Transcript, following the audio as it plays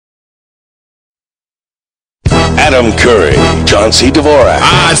Adam Curry, John C. Dvorak.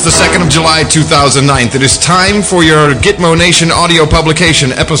 It's the 2nd of July, 2009. It is time for your Gitmo Nation audio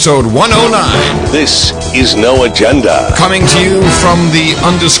publication, episode 109. This is No Agenda. Coming to you from the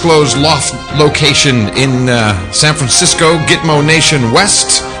undisclosed loft location in San Francisco, Gitmo Nation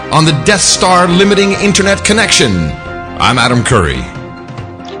West, on the Death Star limiting internet connection. I'm Adam Curry.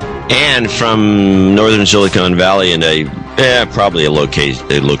 And from northern Silicon Valley, and probably a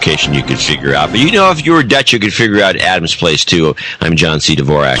location you could figure out. But if you were Dutch, you could figure out Adam's place too. I'm John C.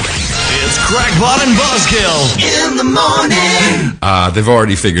 Dvorak. It's Crackpot and Buzzkill in the morning. They've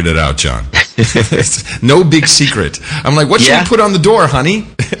already figured it out, John. It's no big secret. I'm like, what should we put on the door, honey?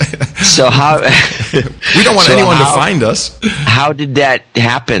 So how? We don't want anyone to find us. How did that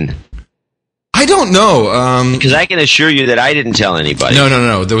happen? I don't know. Because I can assure you that I didn't tell anybody.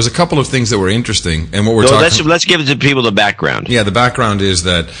 No. There was a couple of things that were interesting, and what we're talking. Let's give it to people the background. Yeah, the background is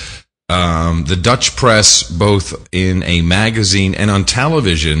that the Dutch press, both in a magazine and on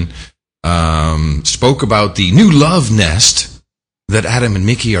television, spoke about the new love nest that Adam and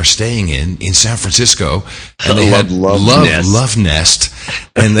Mickey are staying in San Francisco, and they had love nest,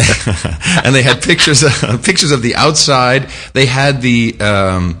 and they had pictures of the outside. They had the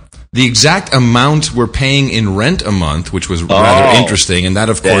exact amount we're paying in rent a month, which was rather interesting, and that,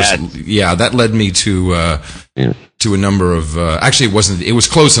 of course, that led me to a number of. Actually, it wasn't. It was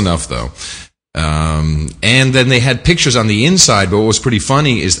close enough, though. And then they had pictures on the inside, but what was pretty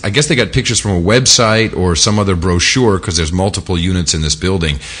funny is I guess they got pictures from a website or some other brochure because there's multiple units in this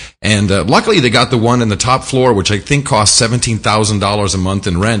building. And luckily they got the one in the top floor, which I think costs $17,000 a month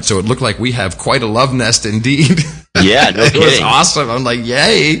in rent. So it looked like we have quite a love nest indeed. Yeah, no kidding. It was awesome. I'm like,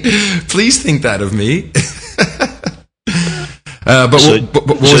 yay, please think that of me.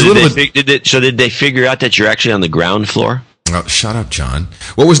 Did they figure out that you're actually on the ground floor? Oh, shut up, John.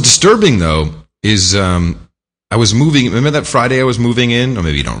 What was disturbing, though, is I was moving. Remember that Friday I was moving in? Or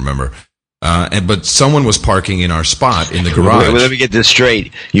maybe you don't remember. But someone was parking in our spot in the garage. Wait, let me get this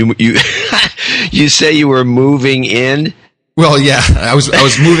straight. You you say you were moving in? Well, yeah, I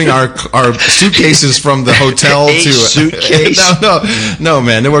was moving our suitcases from the hotel to suitcase. No,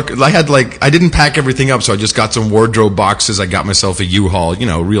 man. I didn't pack everything up, so I just got some wardrobe boxes. I got myself a U-Haul,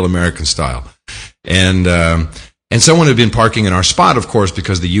 real American style, and someone had been parking in our spot, of course,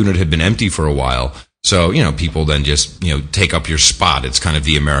 because the unit had been empty for a while. So people then just take up your spot. It's kind of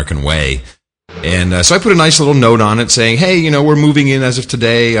the American way. And so I put a nice little note on it saying, hey, we're moving in as of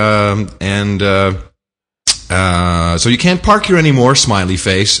today, so you can't park here anymore, smiley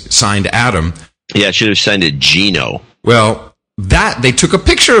face, signed Adam. Yeah, I should have signed it Gino. Well, they took a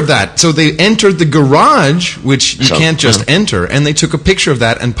picture of that. So they entered the garage, which you can't just enter, and they took a picture of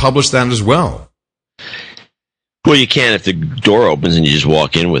that and published that as well. Well, you can if the door opens and you just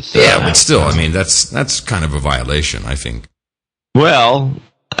walk in with... but still, that's kind of a violation, I think. Well,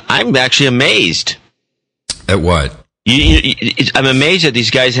 I'm actually amazed. At what? I'm amazed that these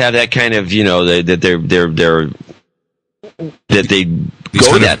guys have that kind of, that they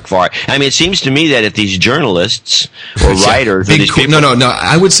go that far. I mean, it seems to me that if these journalists or writers, or these people, no,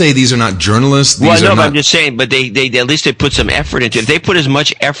 I would say these are not journalists. But I'm just saying, but they at least they put some effort into it. If they put as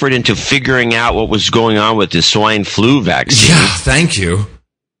much effort into figuring out what was going on with the swine flu vaccine. Yeah, thank you.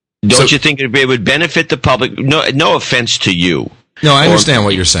 Don't you think it would benefit the public? No offense to you. No, I understand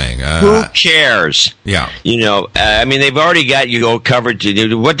what you're saying. Who cares? Yeah. They've already got you covered.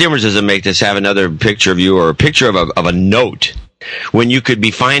 What difference does it make to have another picture of you or a picture of a note when you could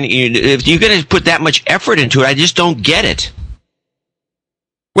be fine? If you're going to put that much effort into it, I just don't get it.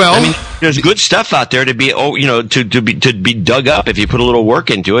 Well, there's good stuff out there to be, to be dug up if you put a little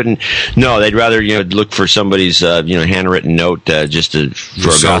work into it. And no, they'd rather look for somebody's handwritten note just to.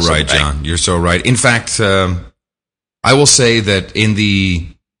 You're so right, John. You're so right. In fact. I will say that in the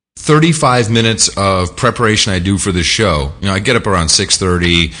 35 minutes of preparation I do for this show, I get up around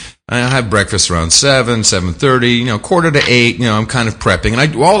 6:30, I have breakfast around 7:30, quarter to 8, I'm kind of prepping.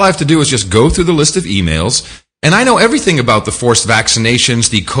 And all I have to do is just go through the list of emails, and I know everything about the forced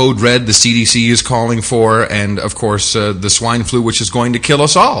vaccinations, the code red the CDC is calling for, and, of course, the swine flu, which is going to kill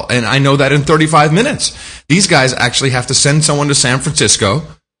us all. And I know that in 35 minutes. These guys actually have to send someone to San Francisco,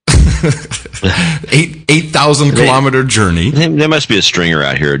 8,000 kilometer journey. There must be a stringer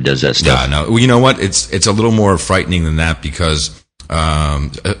out here that does that stuff. No. Well, you know what? It's a little more frightening than that because,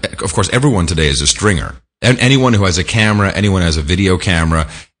 of course, everyone today is a stringer. And anyone who has a camera, anyone who has a video camera,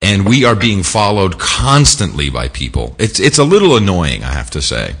 and we are being followed constantly by people. It's a little annoying, I have to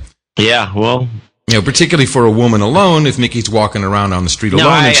say. Yeah, well, particularly for a woman alone, if Mickey's walking around on the street alone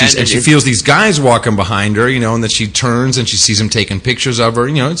and she feels these guys walking behind her, and that she turns and she sees them taking pictures of her,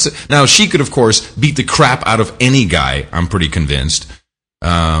 now she could, of course, beat the crap out of any guy, I'm pretty convinced.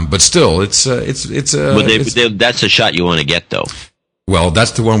 But still, that's a shot you want to get, though. Well,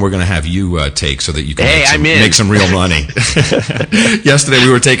 that's the one we're going to have you take so that you can make some real money. Yesterday,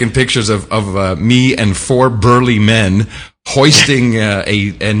 we were taking pictures of me and 4 burly men hoisting a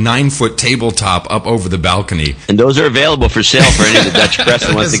 9-foot tabletop up over the balcony. And those are available for sale for any of the Dutch press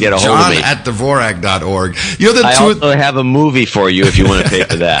that wants to get a hold of me. John@Dvorak.org. I also have a movie for you if you want to pay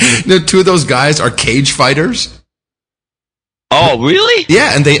for that. 2 of those guys are cage fighters. Oh, really?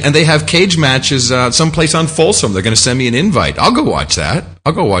 Yeah, and they have cage matches someplace on Folsom. They're going to send me an invite. I'll go watch that.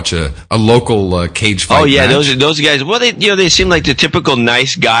 I'll go watch a local cage fight. Oh yeah, match. those guys. Well, they seem like the typical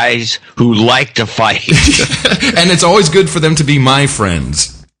nice guys who like to fight. And it's always good for them to be my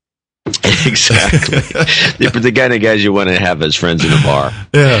friends. Exactly. The kind of guys you want to have as friends in a bar.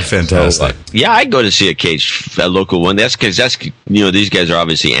 Yeah, fantastic. So, I'd go to see a local one. That's because these guys are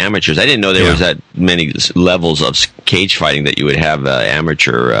obviously amateurs. I didn't know there was that many levels of cage fighting that you would have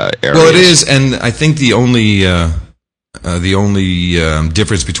amateur areas. Well, it is, and I think the only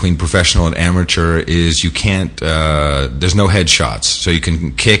difference between professional and amateur is you can't. There's no headshots, so you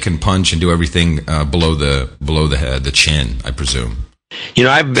can kick and punch and do everything below the head, the chin, I presume. Did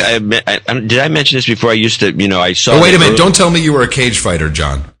I mention this before? I used to, I saw. Oh, wait a minute! Don't tell me you were a cage fighter,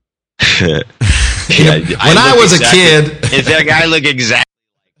 John. When I was a kid, in fact, I look exactly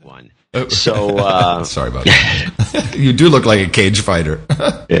like one. So sorry about that. You do look like a cage fighter.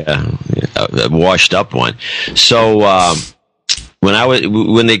 A washed up one. So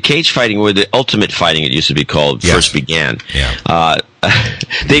when the cage fighting, or the ultimate fighting, it used to be called, first began. Yeah.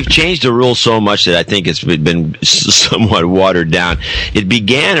 They've changed the rules so much that I think it's been somewhat watered down. It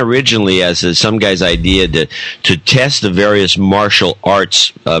began originally as some guy's idea to test the various martial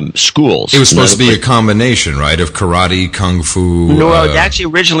arts schools. It was supposed to be a combination, right, of karate, kung fu. No,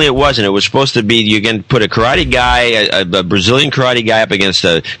 actually, originally it wasn't. It was supposed to be you can put a karate guy, a Brazilian karate guy, up against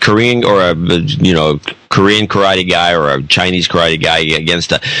a Korean or a Korean karate guy or a Chinese karate guy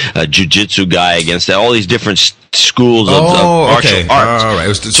against a jiu-jitsu guy, against all these different schools of martial arts. All right. It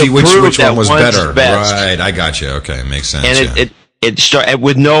was to see which one was better. Right. I got you. Okay. Makes sense. And it started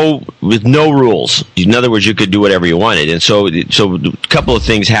with no rules. In other words, you could do whatever you wanted. And so a couple of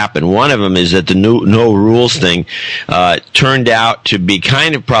things happened. One of them is that the no rules thing turned out to be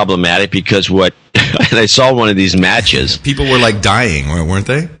kind of problematic because and I saw one of these matches. People were like dying, weren't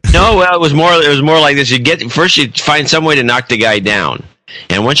they? No, well, it was more like this. You'd find some way to knock the guy down.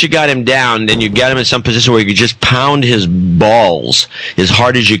 And once you got him down, then you got him in some position where you could just pound his balls as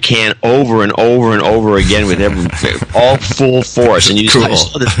hard as you can over and over and over again with all full force. And I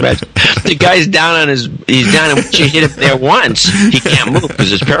saw this match. The guy's down he's down, and once you hit him there once, he can't move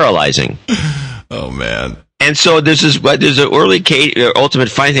because it's paralyzing. Oh, man. And so there's an early ultimate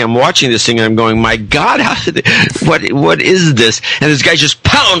fighting thing. I'm watching this thing and I'm going, my God, what is this? And this guy's just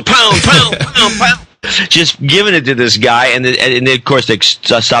pound, just giving it to this guy. And then, of course, they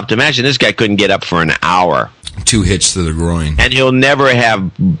stopped the match, and this guy couldn't get up for an hour. 2 hits to the groin. And he'll never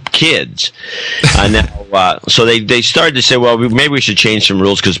have kids. So they started to say, well, maybe we should change some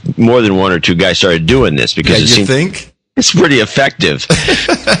rules, because more than 1 or 2 guys started doing this. Because you think? It's pretty effective.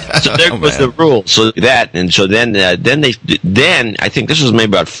 So there was the rule. So that, and so then I think this was maybe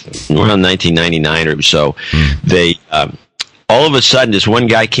about around 1999 or so. They all of a sudden, this one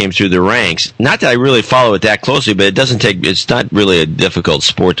guy came through the ranks. Not that I really follow it that closely, but it's not really a difficult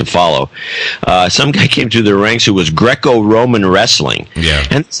sport to follow. Some guy came through the ranks who was Greco-Roman wrestling. Yeah.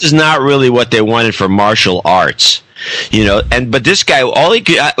 And this is not really what they wanted for martial arts. But this guy,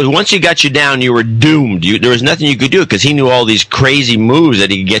 once he got you down, you were doomed. There was nothing you could do, because he knew all these crazy moves that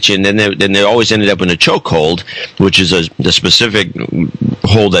he could get you, and then they always ended up in a choke hold, which is the specific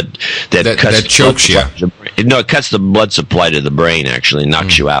hold that cuts, that chokes you. No, it cuts the blood supply to the brain, actually,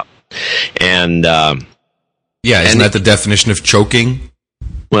 knocks you out. And isn't that the definition of choking?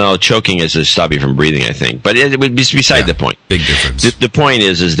 Well, choking is to stop you from breathing, I think. But it would be beside the point. Big difference. The point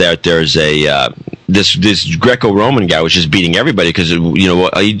is that there's this Greco-Roman guy was just beating everybody, because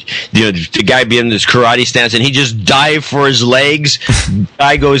the guy being in this karate stance, and he just dived for his legs.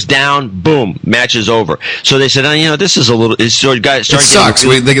 Guy goes down, boom, match is over. So they said, this is a little. It sucks.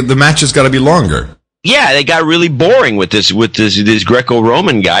 The match has got to be longer. Yeah, they got really boring with these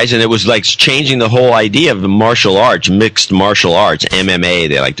Greco-Roman guys, and it was like changing the whole idea of the martial arts, mixed martial arts, MMA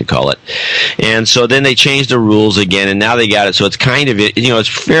they like to call it. And so then they changed the rules again, and now they got it. So it's kind of it's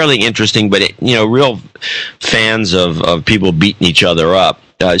fairly interesting, but real fans of people beating each other up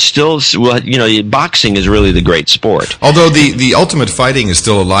still, well, boxing is really the great sport. Although the Ultimate Fighting is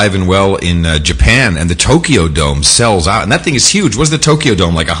still alive and well in Japan, and the Tokyo Dome sells out, and that thing is huge. What's the Tokyo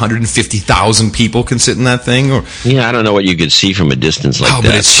Dome, like 150,000 people can sit in that thing? Or Yeah, I don't know what you could see from a distance like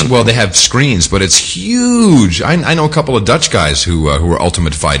that. Well, they have screens, but it's huge. I know a couple of Dutch guys who are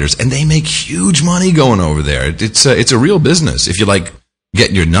Ultimate Fighters, and they make huge money going over there. It's a real business if you like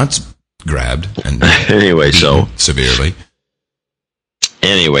getting your nuts grabbed and anyway, so severely.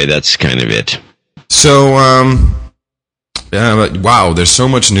 Anyway, that's kind of it. So, wow, there's so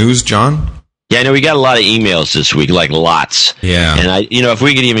much news, John. Yeah, I know we got a lot of emails this week, like lots. Yeah. And if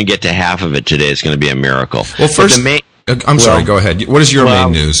we could even get to half of it today, it's going to be a miracle. Well, first, sorry, go ahead. What is your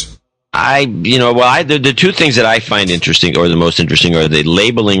main news? The two things that I find interesting, or the most interesting, are the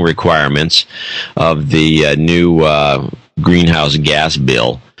labeling requirements of the new greenhouse gas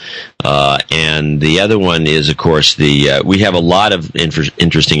bill. And the other one is, of course, we have a lot of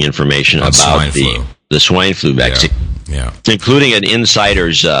interesting information about the swine flu vaccine, including an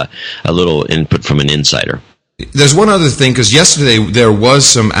insider's, a little input from an insider. There's one other thing, because yesterday there was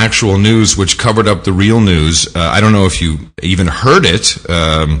some actual news which covered up the real news. I don't know if you even heard it,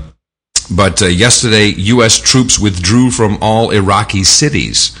 but yesterday U.S. troops withdrew from all Iraqi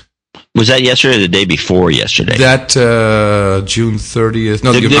cities. Was that yesterday or the day before yesterday? That June 30th.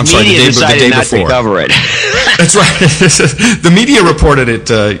 No, I'm sorry, the day before. To cover it. That's right. The media reported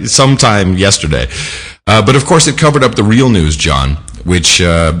it sometime yesterday. But of course it covered up the real news, John, which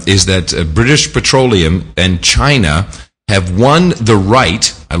is that British Petroleum and China have won the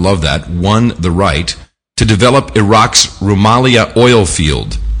right, I love that, won the right to develop Iraq's Rumalia oil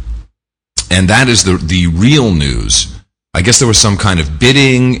field. And that is the real news. I guess there was some kind of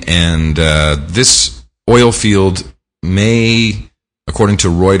bidding, and this oil field may, according to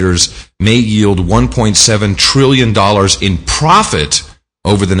Reuters, may yield $1.7 trillion in profit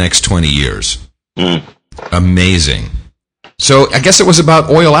over the next 20 years. Mm. Amazing. So I guess it was about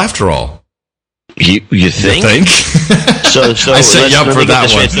oil after all. You think? You think? So I set you up for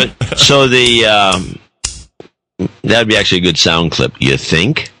that one. So that'd be actually a good sound clip. You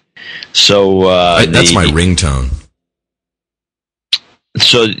think? So that's my ringtone.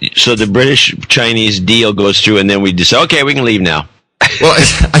 So the British-Chinese deal goes through, and then we decide, okay, we can leave now. Well,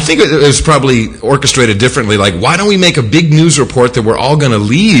 I think it was probably orchestrated differently. Like, why don't we make a big news report that we're all going to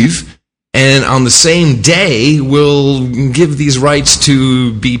leave, and on the same day we'll give these rights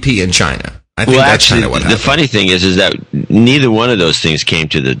to BP in China? I think that's kind of what happened. The funny thing is that neither one of those things came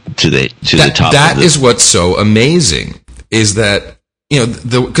to the top. That is what's so amazing, is that.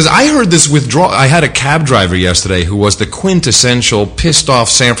 Because I heard this withdrawal. I had a cab driver yesterday who was the quintessential pissed off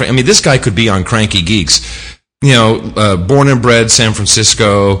San Fran. I mean, this guy could be on Cranky Geeks. Born and bred San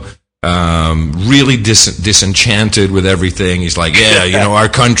Francisco, really disenchanted with everything. He's like, our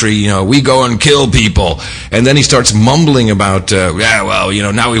country, we go and kill people. And then he starts mumbling about,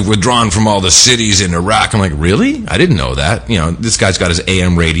 now we've withdrawn from all the cities in Iraq. I'm like, really? I didn't know that. This guy's got his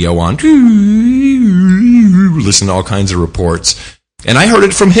AM radio on, listen to all kinds of reports. And I heard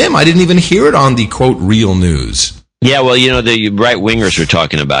it from him. I didn't even hear it on the, quote, real news. Yeah, well, the right-wingers were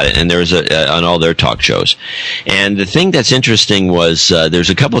talking about it, and there was on all their talk shows. And the thing that's interesting was there's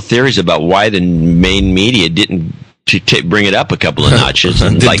a couple of theories about why the main media didn't bring it up a couple of notches.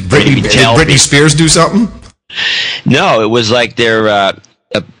 And did Britney Spears do something? No, it was like the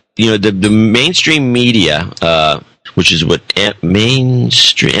mainstream media, which is what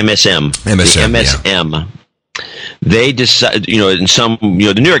mainstream MSM. Yeah. They decide, in some,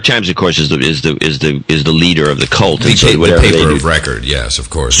 the New York Times, of course, is the leader of the cult. The paper of record, yes, of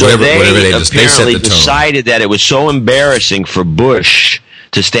course. So they apparently decided that it was so embarrassing for Bush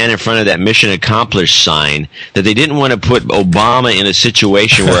to stand in front of that mission accomplished sign that they didn't want to put Obama in a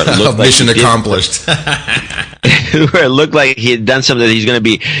situation where it looked like mission accomplished, where it looked like he had done something that he's going to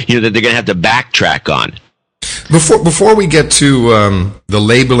be, that they're going to have to backtrack on. Before we get to the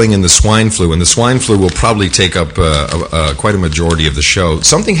labeling and the swine flu, and the swine flu will probably take up quite a majority of the show,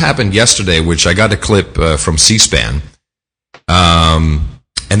 something happened yesterday, which I got a clip from C-SPAN, and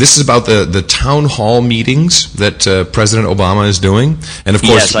this is about the town hall meetings that President Obama is doing. And of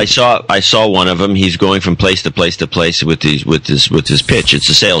course, yes, I saw one of them. He's going from place to place to place with his pitch. It's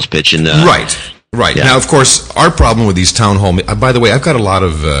a sales pitch, Right. Yeah. Now, of course, our problem with these town hall... by the way, I've got a lot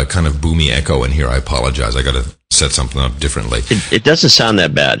of kind of boomy echo in here. I apologize. I got to set something up differently. It doesn't sound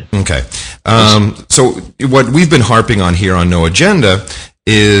that bad. Okay. So what we've been harping on here on No Agenda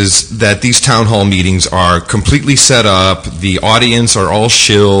is that these town hall meetings are completely set up. The audience are all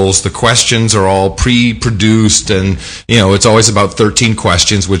shills. The questions are all pre-produced, and it's always about 13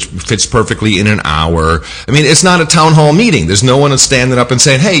 questions, which fits perfectly in an hour. I mean, it's not a town hall meeting. There's no one standing up and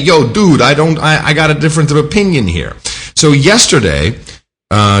saying, "Hey, yo, dude, I got a different opinion here." So yesterday,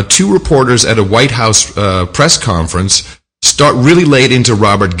 two reporters at a White House press conference start really laid into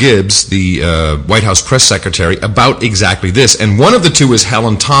Robert Gibbs, the White House press secretary, about exactly this. And one of the two is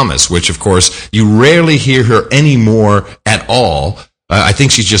Helen Thomas, which, of course, you rarely hear her anymore at all. I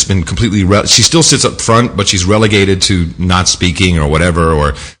think she's just been completely... she still sits up front, but she's relegated to not speaking or whatever,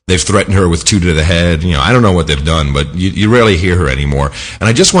 or they've threatened her with 2 to the head. I don't know what they've done, but you rarely hear her anymore. And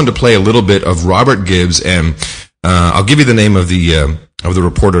I just wanted to play a little bit of Robert Gibbs, and I'll give you the name of the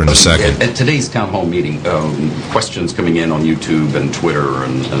reporter in a second. At today's town hall meeting, questions coming in on YouTube and Twitter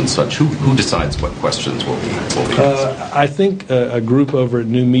and such, who decides what questions will be asked? I think a group over at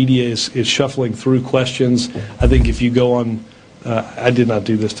New Media is shuffling through questions. I think if you go on, I did not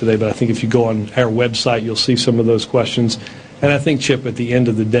do this today, but I think if you go on our website, you'll see some of those questions. And I think, Chip, at the end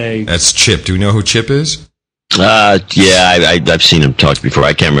of the day... That's Chip. Do we know who Chip is? Yeah, I've seen him talk before.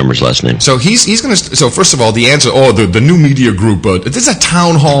 I can't remember his last name. So he's going to. So first of all, the answer. The New Media Group. This is a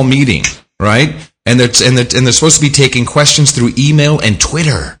town hall meeting, right? And they're supposed to be taking questions through email and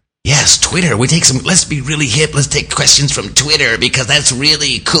Twitter. Yes, Twitter. We take some. Let's be really hip. Let's take questions from Twitter because that's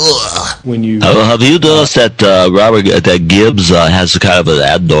really cool. When you have you noticed that that Gibbs has kind of an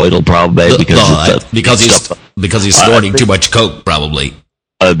adenoidal problem because he's snorting too much coke, probably.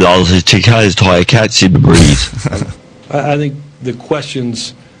 I can't seem to breathe. I think the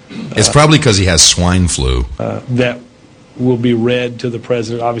questions... it's probably because he has swine flu. That will be read to the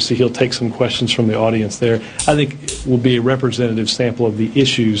president. Obviously, he'll take some questions from the audience there. I think it will be a representative sample of the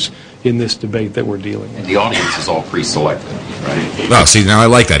issues in this debate that we're dealing with. And the audience is all pre-selected, right? Well, see, now I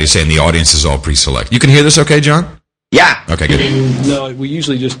like that. He's saying the audience is all pre-selected. You can hear this okay, John? Yeah. Okay, good. No, we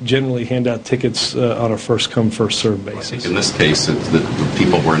usually just generally hand out tickets on a first-come, first-served basis. In this case, the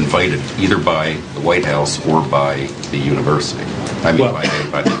people were invited either by the White House or by the university. I mean,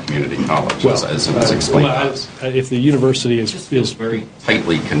 by the community college, as it was explained to us. If the university is very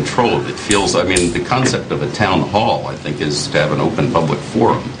tightly controlled, it feels, the concept of a town hall, I think, is to have an open public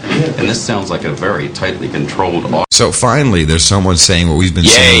forum. And this sounds like a very tightly controlled... So finally, there's someone saying what we've been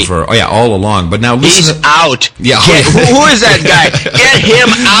saying for all along. But now listen. He's out. Yeah. Who is that guy? Get him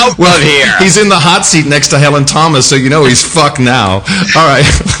out of here. He's in the hot seat next to Helen Thomas, so he's fucked now. All right.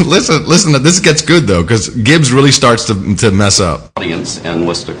 Listen. This gets good though, because Gibbs really starts to mess up. Audience and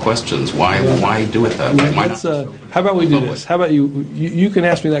list of questions. Why do it that way? Why not? How about we do this? How about you can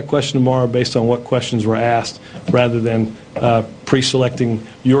ask me that question tomorrow based on what questions were asked, rather than pre-selecting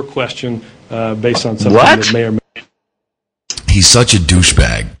your question based on something that may or may. He's such a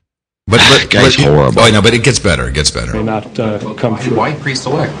douchebag. But guy's horrible. Oh, no, but it gets better. It gets better. May not come through. Why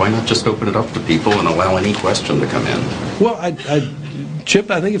pre-select? Why not just open it up to people and allow any question to come in? Well, Chip,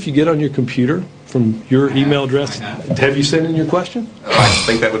 I think if you get on your computer from your email address, have you sent in your question? I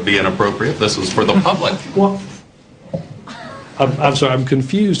think that would be inappropriate. This is for the public. Well, I'm sorry, I'm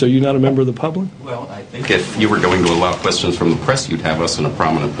confused. Are you not a member of the public? Well, I think if you were going to allow questions from the press, you'd have us in a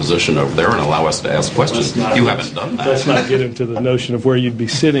prominent position over there and allow us to ask questions. You haven't done that. Let's not get into the notion of where you'd be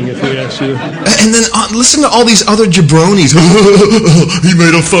sitting if we asked you. And then listen to all these other jabronis. He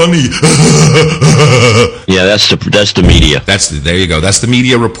made a funny. Yeah, that's the media. There you go. That's the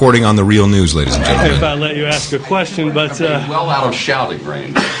media reporting on the real news, ladies and gentlemen. If I let you ask a question, but well out of shouting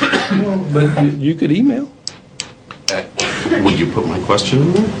range. But you could email. Would you put my question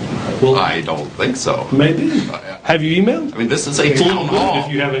in there? Well, I don't think so. Maybe. Have you emailed? This is a town hall.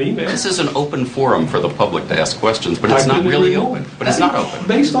 If you have an email. This is an open forum for the public to ask questions, but it's not really open. But it's not open.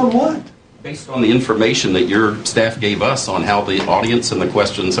 Based on what? Based on the information that your staff gave us on how the audience and the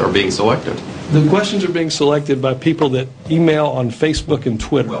questions are being selected. The questions are being selected by people that email on Facebook and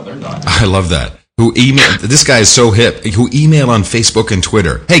Twitter. Well, they're not. I love that. Who email? This guy is so hip. Who email on Facebook and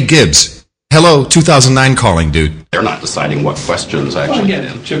Twitter? Hey, Gibbs. Hello, 2009 calling, dude. They're not deciding what questions actually get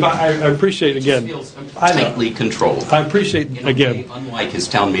in. Chip, I appreciate, again. This feels tightly controlled. I appreciate, again. Unlike his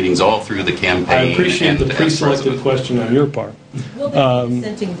town meetings all through the campaign. I appreciate the pre-selected question on your part. Will there be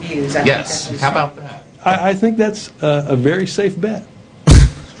dissenting views? Yes. How about that? I think that's a very safe bet.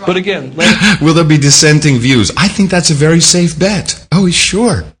 But again, will there be dissenting views? I think that's a very safe bet. Oh,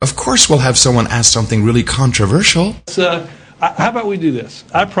 sure. Of course we'll have someone ask something really controversial. How about we do this?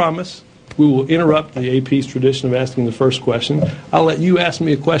 I promise we will interrupt the AP's tradition of asking the first question. I'll let you ask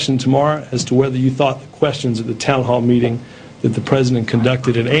me a question tomorrow as to whether you thought the questions at the town hall meeting that the president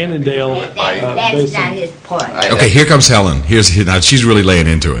conducted at Annandale. That's not his point. Okay, here comes Helen. Now she's really laying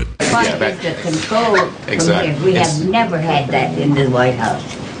into it. The point is the control Exactly. from here. We have never had that in the White House.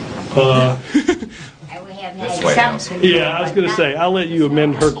 And we have This had White some House. control, Yeah, I was going to but say, I'll let you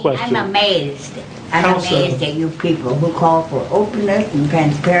amend her question. I'm amazed. I'm How so? amazed at you people who call for openness and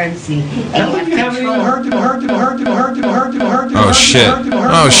transparency. And You haven't even heard him. Oh shit!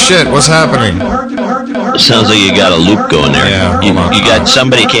 Oh shit! What's happening? Sounds like you got a loop going there. Yeah, you, hold on. you got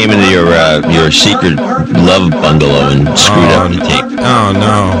somebody came into your secret love bungalow and screwed up the tape. Oh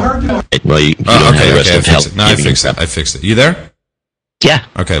no! Well, you don't have the rest of help. No, I fixed it. I fixed it. You there? Yeah.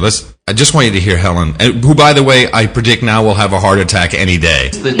 Okay, I just want you to hear Helen, who, by the way, I predict now will have a heart attack any day.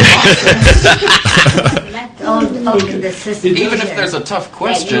 Even if there's a tough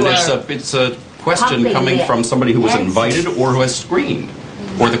question, it's a question coming from somebody who was invited or who has screened,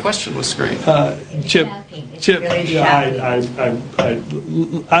 or the question was screened. Chip,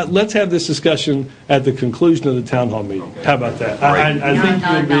 let's have this discussion at the conclusion of the town hall meeting. How about that? I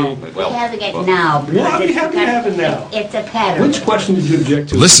think No. We have it now. Well, I'd be happy to have it now. It's a pattern. Which question did you object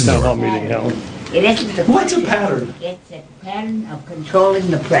to Listen at to the town her. hall meeting, Helen? It isn't the What's a question. pattern? It's a pattern of controlling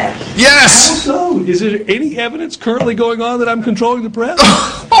the press. How Yes. so? Is there any evidence currently going on that I'm controlling the press?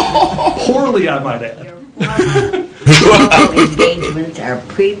 Poorly, I might add. All engagements are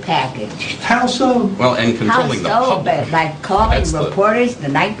prepackaged. How so? Well, and How controlling the so? public. By calling That's the- reporters the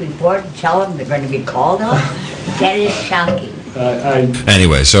night before to tell them they're going to be called on? That is shocking.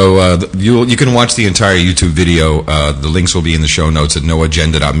 Anyway, so you can watch the entire YouTube video. The links will be in the show notes at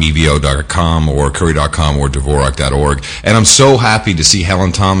noagenda.mevio.com or curry.com or dvorak.org. And I'm so happy to see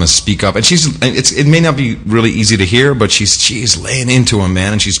Helen Thomas speak up. And it may not be really easy to hear, but she's laying into him,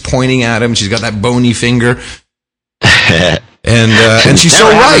 man, and she's pointing at him. She's got that bony finger. And she's so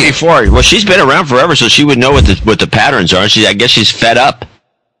Never happened right. before. Well, she's been around forever, so she would know what the patterns are. I guess she's fed up.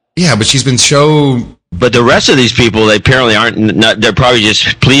 Yeah, but she's been so. But the rest of these people, they apparently aren't. They're probably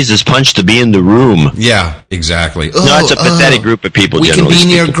just pleased as punch to be in the room. Yeah, exactly. No, it's a pathetic group of people. We can Generally be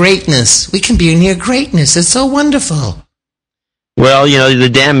near speaking. greatness. We can be near greatness. It's so wonderful. Well, the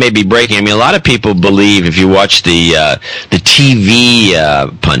dam may be breaking. I mean, a lot of people believe if you watch the TV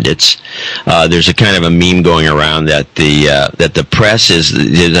pundits, there's a kind of a meme going around that the press is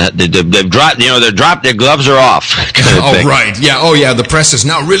they've dropped. They're dropped. Their gloves are off. Kind of thing. Right. Yeah. Oh, yeah. The press is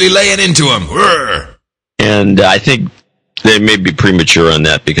now really laying into him. Urgh. And I think they may be premature on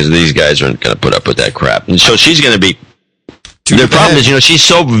that because these guys aren't going to put up with that crap. And so she's going to be. The problem is, she's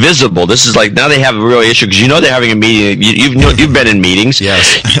so visible. This is like now they have a real issue because they're having a meeting. You've been in meetings.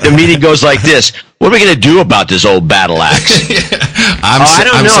 Yes. The meeting goes like this. What are we going to do about this old battle axe? I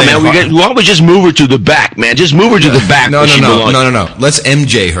don't know, man. Why don't we just move her to the back, man? Just move her to the back. No. Let's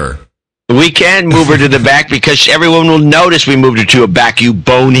MJ her. We can't move her to the back because everyone will notice we moved her to a back, you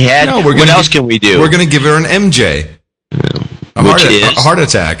bonehead. No, what else can we do? We're going to give her an MJ. A heart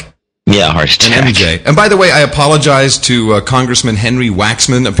attack. Yeah, heart attack. An MJ. And by the way, I apologize to Congressman Henry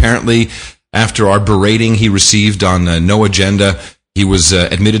Waxman. Apparently, after our berating he received on No Agenda, he was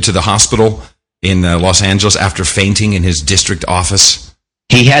admitted to the hospital in Los Angeles after fainting in his district office.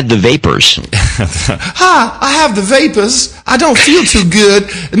 He had the vapors. Hi, I have the vapors. I don't feel too good.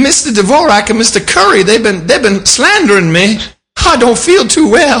 Mr. Dvorak and Mr. Curry, they've been slandering me. I don't feel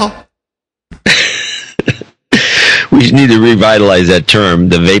too well. We need to revitalize that term,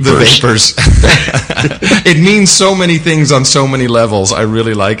 the vapors. The vapors. It means so many things on so many levels. I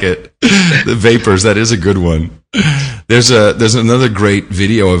really like it. The vapors, that is a good one. There's another great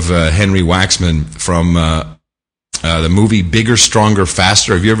video of Henry Waxman from the movie Bigger, Stronger,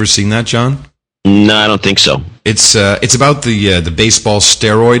 Faster. Have you ever seen that, John? No, I don't think so. It's about the baseball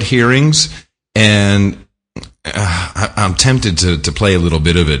steroid hearings, and I'm tempted to play a little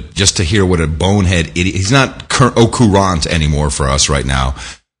bit of it just to hear what a bonehead idiot. He's not au courant anymore for us right now,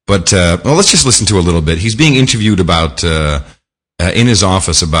 but let's just listen to a little bit. He's being interviewed about in his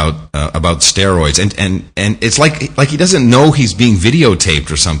office about steroids, and it's like he doesn't know he's being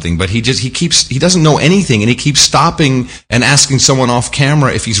videotaped or something, but he doesn't know anything, and he keeps stopping and asking someone off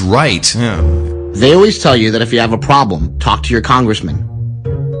camera if he's right. Yeah. They always tell you that if you have a problem, talk to your congressman.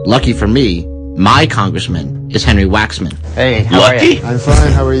 Lucky for me, my congressman is Henry Waxman. Hey, how Lucky? are you? I'm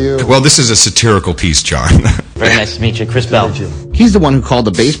fine, how are you? Well, this is a satirical piece, John. Very nice to meet you. Chris Bell. He's the one who called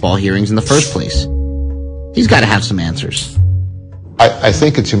the baseball hearings in the first place. He's got to have some answers. I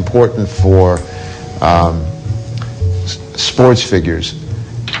think it's important for sports figures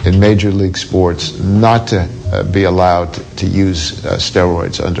in Major League sports not to be allowed to use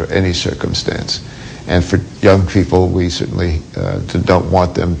steroids under any circumstance. And for young people, we certainly don't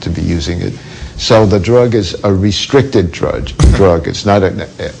want them to be using it. So the drug is a restricted drug. It's not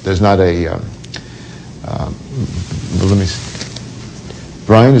there's not a, let me see.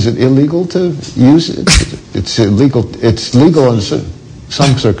 Brian, is it illegal to use it? It's illegal. It's legal in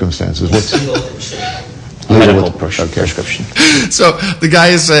some circumstances. What's medical prescription. So the guy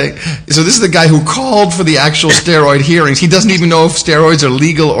is saying, so this is the guy who called for the actual steroid hearings. He doesn't even know if steroids are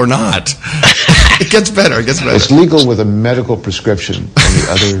legal or not. It gets better. It's legal with a medical prescription, and the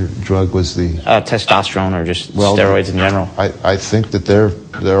other drug was the testosterone or just steroids in general. I think that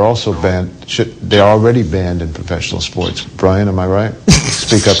they're also banned. They're already banned in professional sports. Brian, am I right?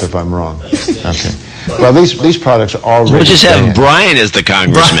 Speak up if I'm wrong. Okay. Well, these products are already We'll just have banned. Brian as the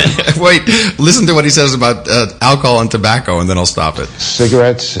congressman. Wait, listen to what he says about alcohol and tobacco, and then I'll stop it.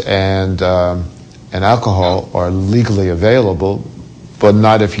 Cigarettes and alcohol are legally available, but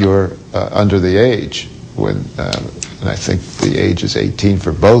not if you're under the age. And I think the age is 18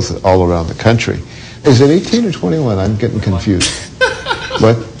 for both all around the country. Is it 18 or 21? I'm getting confused.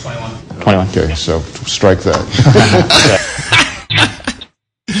 What? 21. Okay, so strike that.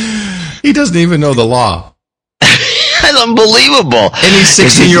 He doesn't even know the law. That's unbelievable. Any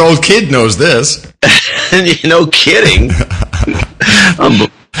 16-year-old kid knows this. No kidding.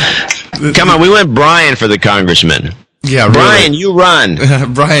 Come on, we went Brian for the congressman. Yeah, really. Brian, you run.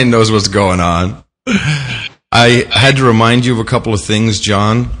 Brian knows what's going on. I had to remind you of a couple of things,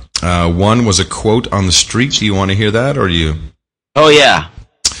 John. One was a quote on the street. Do you want to hear that, or do you? Oh, yeah.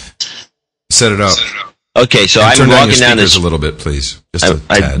 Set it up. Okay, so and I'm turn down walking your down this a little bit, please. Just a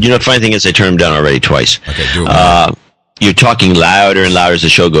tad. You know, the funny thing is, I turned them down already twice. Okay, do it. You're talking louder and louder as the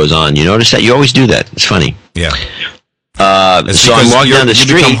show goes on. You notice that? You always do that. It's funny. Yeah. So I'm walking down the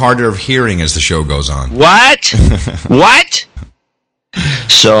street. You become harder of hearing as the show goes on. What? What?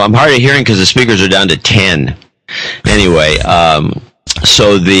 So I'm hard of hearing because the speakers are down to 10. Anyway,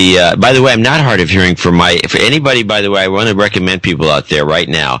 so by the way, I'm not hard of hearing for anybody, by the way, I want to recommend people out there right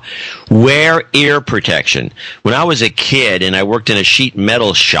now, wear ear protection. When I was a kid and I worked in a sheet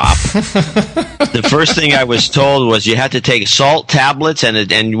metal shop, the first thing I was told was you had to take salt tablets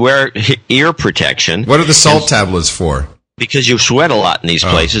and wear ear protection. What are the salt tablets for? Because you sweat a lot in these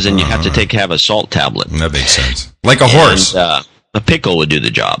places and you have to have a salt tablet. That makes sense. Like a horse. A pickle would do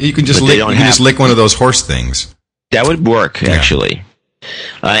the job. You can just lick one of those horse things. That would work, actually.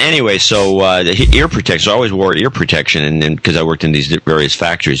 Anyway, so the ear protection. So I always wore ear protection, and because I worked in these various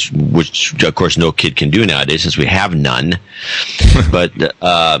factories, which of course no kid can do nowadays since we have none. But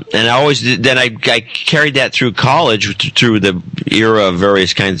and I carried that through college, through the era of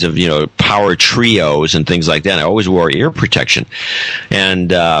various kinds of power trios and things like that. I always wore ear protection,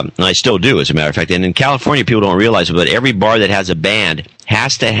 and I still do, as a matter of fact. And in California, people don't realize it, but every bar that has a band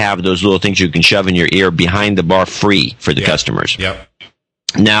has to have those little things you can shove in your ear behind the bar, free for the customers. Yep.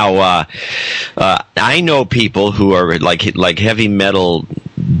 Now, I know people who are like heavy metal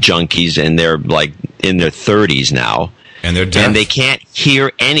junkies, and they're like in their 30s now, and they're deaf. And they can't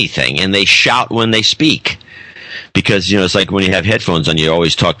hear anything, and they shout when they speak because it's like when you have headphones on, you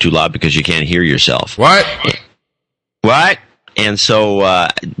always talk too loud because you can't hear yourself. What? And so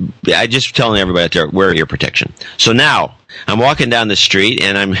I just telling everybody out there, wear ear protection. So now I'm walking down the street,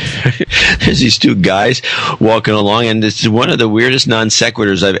 and there's these two guys walking along, and this is one of the weirdest non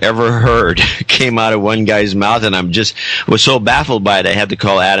sequiturs I've ever heard came out of one guy's mouth, and was so baffled by it, I had to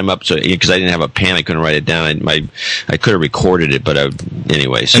call Adam up because I didn't have a pen, I couldn't write it down. I could have recorded it, but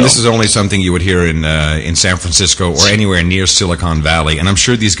anyway. So. And this is only something you would hear in San Francisco or anywhere near Silicon Valley, and I'm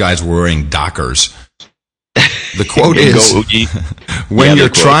sure these guys were wearing Dockers. The quote is, when you're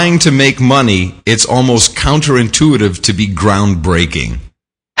trying to make money, it's almost counterintuitive to be groundbreaking.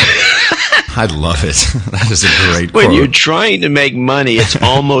 I love it. That is a great quote. When you're trying to make money, it's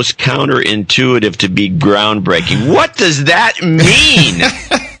almost counterintuitive to be groundbreaking. What does that mean?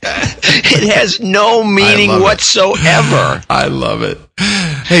 It has no meaning whatsoever. I love it.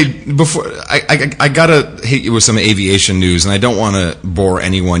 Hey, before I gotta hit you with some aviation news, and I don't want to bore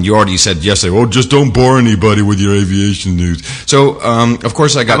anyone. You already said yesterday, well, just don't bore anybody with your aviation news. So, of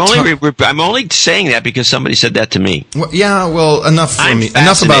course, I got. I'm only saying that because somebody said that to me. Well, yeah, well, enough for me.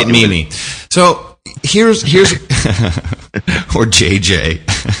 Enough about Mimi. So here's or JJ.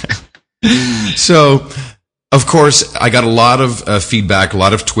 So. Of course, I got a lot of feedback, a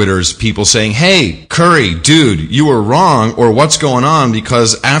lot of Twitters, people saying, hey, Curry, dude, you were wrong, or what's going on?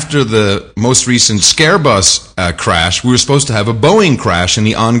 Because after the most recent Scarebus crash, we were supposed to have a Boeing crash in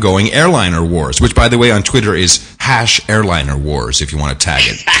the ongoing airliner wars, which, by the way, on Twitter is #airliner wars, if you want to tag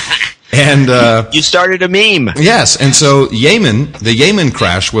it. And you started a meme. Yes, and so the Yemen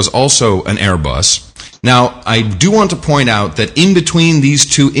crash was also an Airbus. Now, I do want to point out that in between these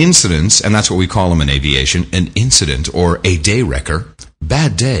two incidents, and that's what we call them in aviation, an incident or a day wrecker,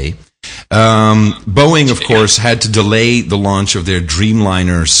 bad day, Boeing, of course, had to delay the launch of their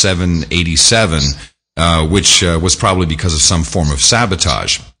Dreamliner 787, which was probably because of some form of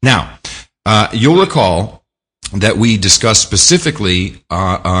sabotage. Now, you'll recall that we discussed specifically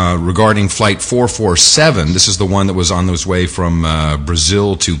regarding Flight 447. This is the one that was on its way from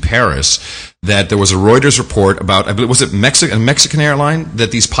Brazil to Paris. That there was a Reuters report about, I believe, was it a Mexican airline,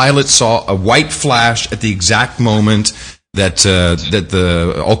 that these pilots saw a white flash at the exact moment that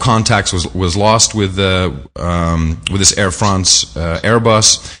the all contacts was lost with this Air France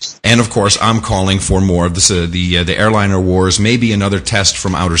Airbus. And of course, I'm calling for more of this, the airliner wars, maybe another test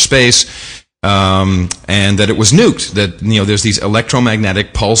from outer space. And that it was nuked, that, there's these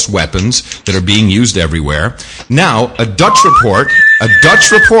electromagnetic pulse weapons that are being used everywhere. Now, a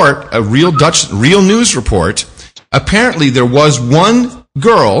real news report, apparently there was one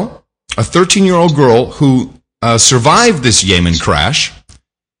girl, a 13-year-old girl, who survived this Yemen crash,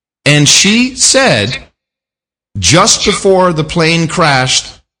 and she said just before the plane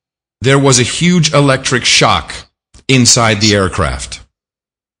crashed, there was a huge electric shock inside the aircraft.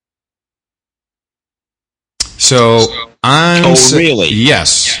 So really?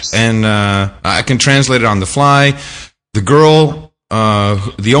 Yes, and I can translate it on the fly. The girl,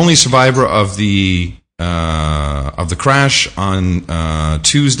 the only survivor of the crash on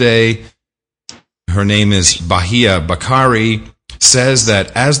Tuesday, her name is Bahia Bakari, says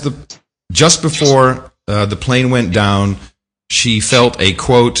that just before the plane went down, she felt a,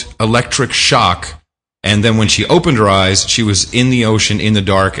 quote, electric shock. And then when she opened her eyes, she was in the ocean in the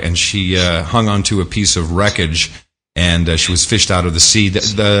dark, and she hung onto a piece of wreckage, and she was fished out of the sea.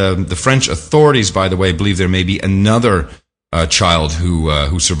 The French authorities, by the way, believe there may be another child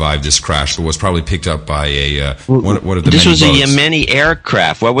who survived this crash, but was probably picked up by one of the many boats. This was a Yemeni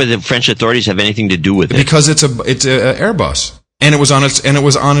aircraft. What would the French authorities have anything to do with it? Because it's a Airbus. And it was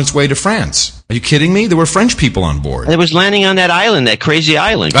on its way to France. Are you kidding me? There were French people on board. It was landing on that island, that crazy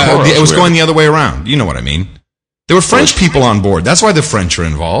island. It was going the other way around. You know what I mean? There were French people on board. That's why the French are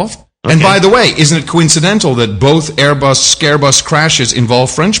involved. Okay. And by the way, isn't it coincidental that both Airbus crashes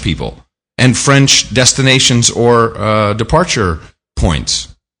involve French people and French destinations or departure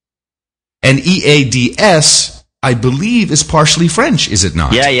points? And EADS, I believe, is partially French, is it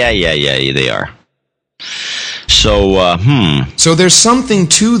not? Yeah, they are. So, So there's something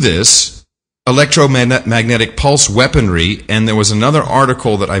to this electromagnetic pulse weaponry, and there was another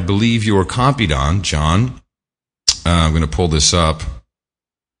article that I believe you were copied on, John. I'm going to pull this up.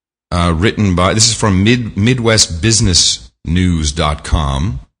 Written by, this is from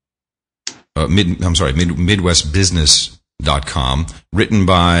MidwestBusinessNews.com. MidwestBusiness.com. Written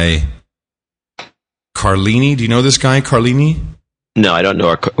by Carlini. Do you know this guy, Carlini? No, I don't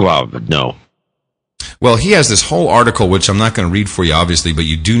know. Well, no. Well, he has this whole article, which I'm not going to read for you, obviously, but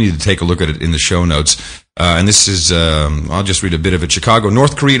you do need to take a look at it in the show notes. And this is, I'll just read a bit of it. Chicago,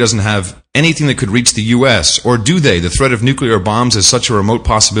 North Korea doesn't have anything that could reach the U.S., or do they? The threat of nuclear bombs is such a remote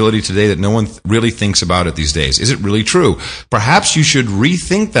possibility today that no one really thinks about it these days. Is it really true? Perhaps you should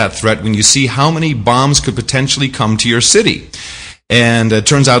rethink that threat when you see how many bombs could potentially come to your city. And it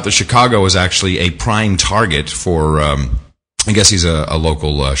turns out that Chicago is actually a prime target for, I guess he's a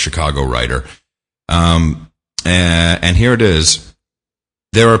local Chicago writer. And here it is.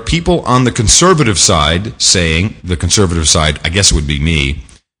 There are people on the conservative side saying, the conservative side, I guess it would be me,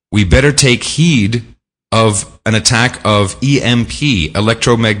 we better take heed of an attack of EMP,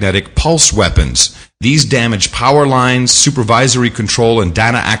 electromagnetic pulse weapons. These damage power lines, supervisory control and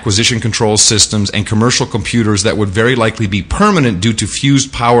data acquisition control systems, and commercial computers that would very likely be permanent due to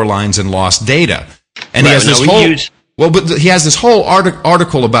fused power lines and lost data. And he has this whole... Well, but he has this whole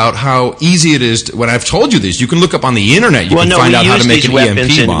article about how easy it is. When I've told you this, you can look up on the internet. You can find out how to make an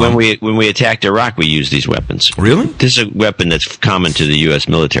EMP bomb. When we attacked Iraq, we used these weapons. Really? This is a weapon that's common to the U.S.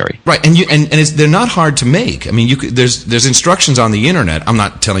 military. Right, and they're not hard to make. I mean, there's instructions on the internet. I'm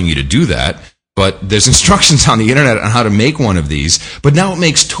not telling you to do that, but there's instructions on the internet on how to make one of these. But now it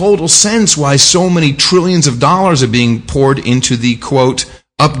makes total sense why so many trillions of dollars are being poured into the, quote,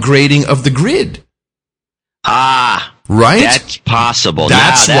 upgrading of the grid. Right? That's possible.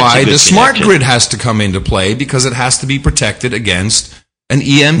 That's why the smart grid has to come into play, because it has to be protected against An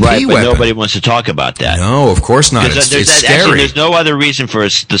EMP right, but weapon. nobody wants to talk about that. No, of course not. It's scary. Actually, there's no other reason for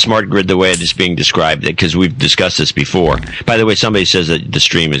the smart grid the way it is being described, because we've discussed this before. By the way, somebody says that the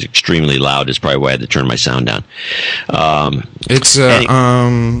stream is extremely loud. It's probably why I had to turn my sound down. I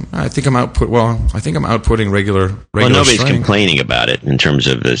think I'm outputting regular Well, nobody's strain. complaining about it in terms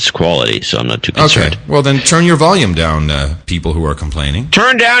of its quality, so I'm not too concerned. Okay, well then turn your volume down, people who are complaining.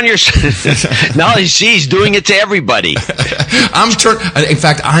 Turn down your... Now he's doing it to everybody. In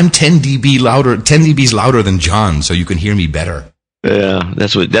fact, I'm 10 dBs louder than John, so you can hear me better. Yeah,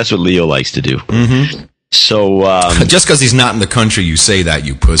 that's what Leo likes to do. Mm-hmm. So just because he's not in the country, you say that,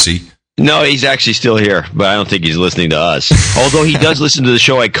 you pussy. No, he's actually still here, but I don't think he's listening to us. Although he does listen to the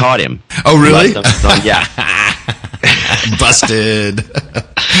show. I caught him. Oh, really? Yeah. Busted.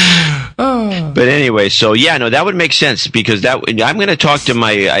 But anyway, so yeah, no, that would make sense, because I'm going to talk to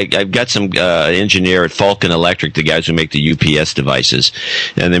I've got some engineer at Falcon Electric, the guys who make the UPS devices,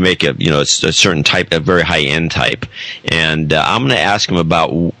 and they make a certain type, a very high end type, and I'm going to ask them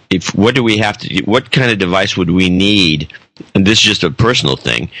about what kind of device would we need. And this is just a personal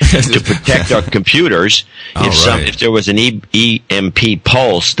thing, to protect our computers if there was an EMP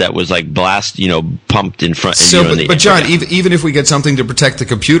pulse that was like pumped in front. But John, even if we get something to protect the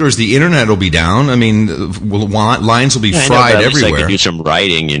computers, the internet will be down. I mean, lines will be fried everywhere. I could do some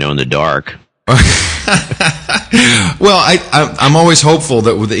writing, in the dark. Well, I'm always hopeful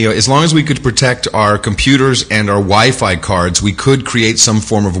that as long as we could protect our computers and our Wi-Fi cards, we could create some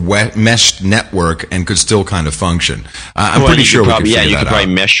form of meshed network and could still kind of function. I'm pretty sure we could figure that out. Yeah, you could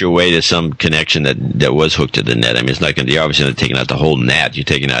probably mesh your way to some connection that was hooked to the net. I mean, it's not going to. You're obviously not taking out the whole net. You're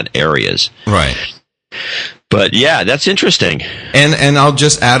taking out areas. Right. But yeah, that's interesting. And I'll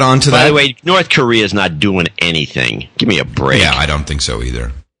just add on to that. By the way, North Korea is not doing anything. Give me a break. Yeah, I don't think so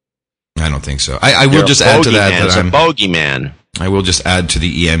either. I don't think so. I will just add to that it's a bogeyman. I will just add to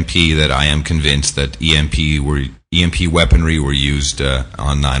the EMP that I am convinced that EMP weaponry were used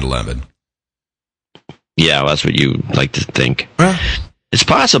on 9/11. Yeah, well, that's what you like to think. It's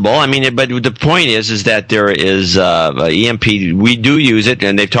possible. I mean, but the point is that there is EMP. We do use it,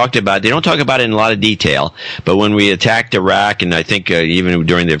 and they've talked about. They don't talk about it in a lot of detail. But when we attacked Iraq, and I think even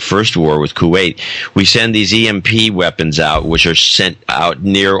during the first war with Kuwait, we send these EMP weapons out, which are sent out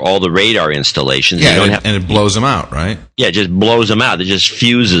near all the radar installations. Yeah, and it blows them out, right? Yeah, it just blows them out. It just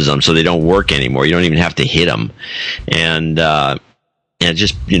fuses them, so they don't work anymore. You don't even have to hit them, and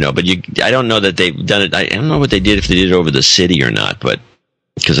just But I don't know that they've done it. I don't know what they did, if they did it over the city or not, but.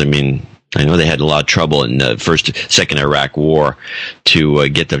 Because, I mean, I know they had a lot of trouble in the second Iraq war to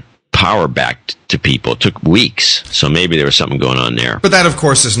get the power back to people. It took weeks, so maybe there was something going on there. But that, of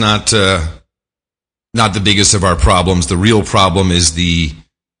course, is not the biggest of our problems. The real problem is the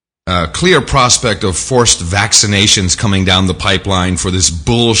clear prospect of forced vaccinations coming down the pipeline for this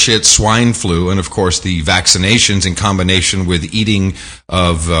bullshit swine flu, and of course the vaccinations in combination with ingesting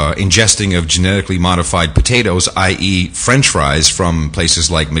of genetically modified potatoes, i.e. French fries from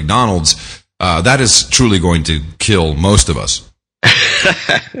places like McDonald's, that is truly going to kill most of us.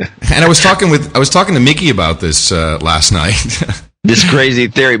 And I was talking to Mickey about this last night. This crazy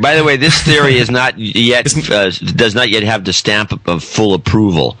theory. By the way, this theory is not yet does not yet have the stamp of full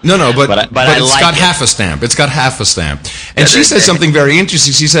approval. No, but it's got half a stamp. It's got half a stamp. And she said something very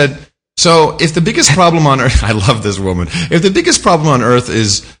interesting. She said, "So if the biggest problem on Earth, I love this woman. If the biggest problem on Earth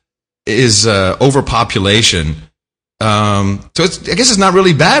is overpopulation, so I guess it's not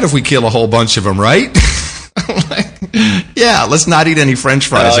really bad if we kill a whole bunch of them, right?" Yeah, let's not eat any French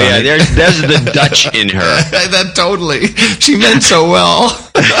fries. Oh, yeah, there's the Dutch in her. That totally. She meant so well.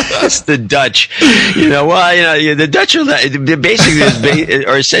 It's the Dutch. The Dutch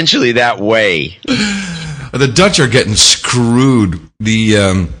are essentially that way. The Dutch are getting screwed.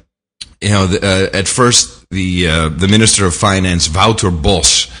 At first, the Minister of Finance, Wouter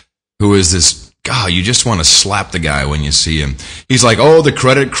Bos, who is this. God, you just want to slap the guy when you see him. He's like, oh, the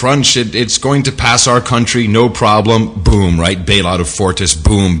credit crunch, it's going to pass our country, no problem. Boom, right? Bailout of Fortis,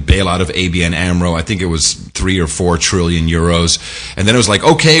 boom, bailout of ABN AMRO. I think it was 3 or 4 trillion euros. And then it was like,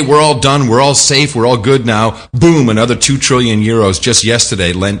 okay, we're all done, we're all safe, we're all good now. Boom, another 2 trillion euros just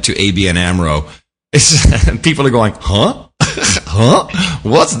yesterday lent to ABN AMRO. People are going, huh? Huh?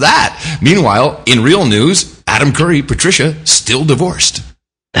 What's that? Meanwhile, in real news, Adam Curry, Patricia, still divorced.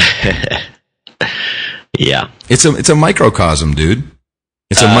 Yeah. It's a microcosm, dude.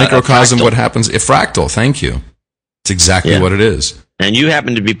 It's a microcosm of what happens. Fractal, thank you. It's exactly what it is. And you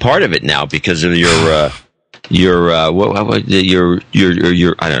happen to be part of it now because of your I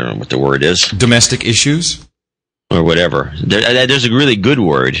don't know what the word is. Domestic issues? or whatever. There's a really good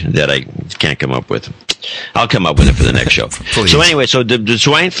word that I can't come up with. I'll come up with it for the next show. So anyway, so the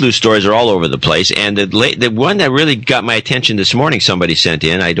swine flu stories are all over the place, and the one that really got my attention this morning, somebody sent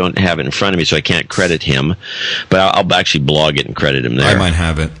in. I don't have it in front of me, so I can't credit him, but I'll actually blog it and credit him there. I might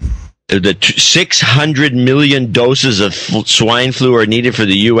have it. The 600 million doses of swine flu are needed for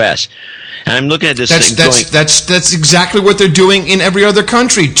the U.S. And I'm looking at this thing going... That's exactly what they're doing in every other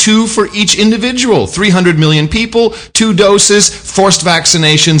country. 2 for each individual. 300 million people, 2 doses, forced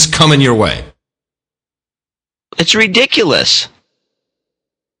vaccinations coming your way. It's ridiculous.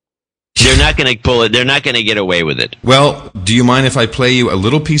 They're not going to pull it. They're not going to get away with it. Well, do you mind if I play you a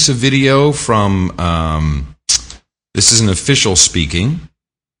little piece of video from... this is an official speaking...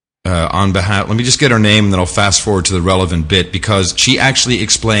 on behalf, let me just get her name and then I'll fast forward to the relevant bit, because she actually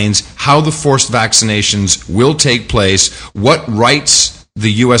explains how the forced vaccinations will take place, what rights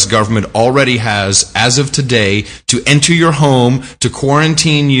the U.S. government already has as of today to enter your home, to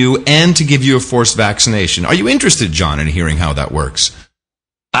quarantine you, and to give you a forced vaccination. Are you interested, John, in hearing how that works?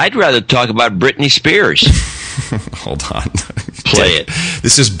 I'd rather talk about Britney Spears. Hold on. Play it.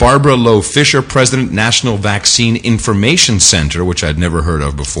 This is Barbara Lowe Fisher, President, National Vaccine Information Center, which I'd never heard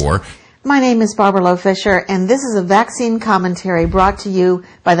of before. My name is Barbara Lowe Fisher, and this is a vaccine commentary brought to you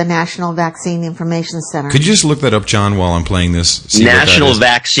by the National Vaccine Information Center. Could you just look that up, John, while I'm playing this? See National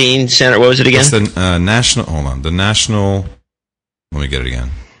Vaccine Center. What was it again? It's the National... Hold on. The National... Let me get it again.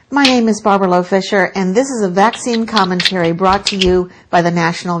 My name is Barbara Lowe Fisher, and this is a vaccine commentary brought to you by the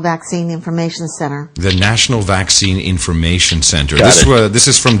National Vaccine Information Center. The National Vaccine Information Center. Got This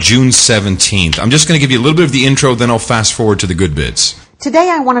is from June 17th. I'm just going to give you a little bit of the intro, then I'll fast forward to the good bits. Today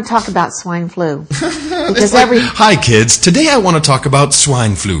I want to talk about swine flu. Because Hi, kids. Today I want to talk about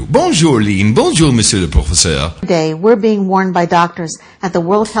swine flu. Bonjour, Lynn. Bonjour, Monsieur le Professeur. Today we're being warned by doctors at the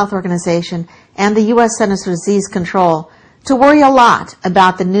World Health Organization and the U.S. Centers for Disease Control to worry a lot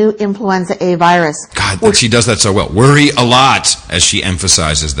about the new influenza A virus. God, she does that so well. Worry a lot, as she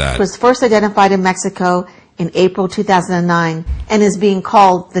emphasizes that. It was first identified in Mexico in April 2009 and is being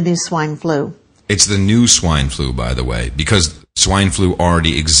called the new swine flu. It's the new swine flu, by the way, because swine flu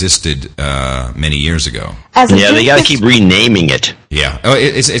already existed many years ago. They got to keep renaming it. Yeah.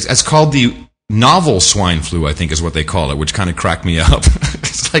 It's called the novel swine flu, I think is what they call it, which kind of cracked me up.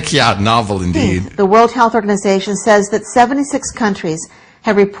 It's like, yeah, novel indeed. The World Health Organization says that 76 countries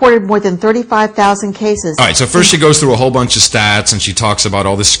have reported more than 35,000 cases. All right, so first she goes through a whole bunch of stats, and she talks about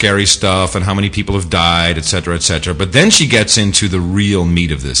all this scary stuff and how many people have died, et cetera, et cetera. But then she gets into the real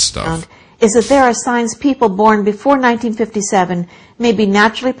meat of this stuff. Is that there are signs people born before 1957 may be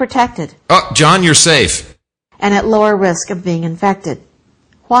naturally protected. Oh, John, you're safe. And at lower risk of being infected.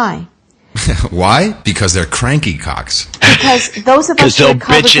 Why? Why? Because they're cranky cocks. Because those of us they'll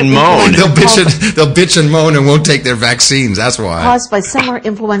bitch and moan. They'll bitch and moan and won't take their vaccines. That's why. Caused by similar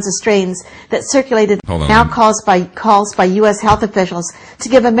influenza strains that circulated now calls by U.S. health officials to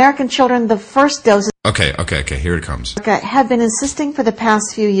give American children the first doses. Okay. Here it comes. Have been insisting for the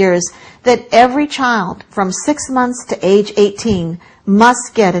past few years that every child from 6 months to age 18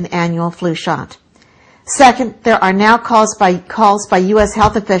 must get an annual flu shot. Second, there are now calls by U.S.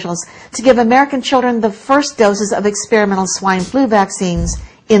 health officials to give American children the first doses of experimental swine flu vaccines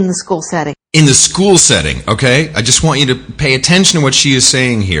in the school setting. In the school setting, okay? I just want you to pay attention to what she is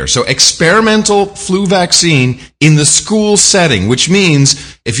saying here. So experimental flu vaccine in the school setting, which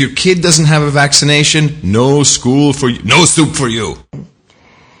means if your kid doesn't have a vaccination, no school for you, no soup for you.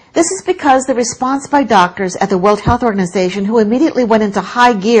 This is because the response by doctors at the World Health Organization, who immediately went into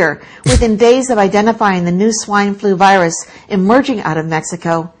high gear within days of identifying the new swine flu virus emerging out of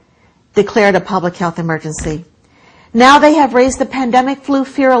Mexico, declared a public health emergency. Now they have raised the pandemic flu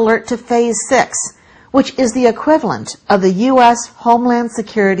fear alert to phase 6, which is the equivalent of the U.S. Homeland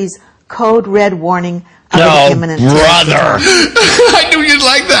Security's code red warning of an imminent brother. I knew you'd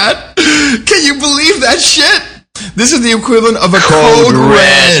like that. Can you believe that shit? This is the equivalent of a code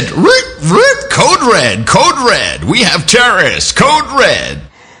red. Code red. We have terrorists. Code red.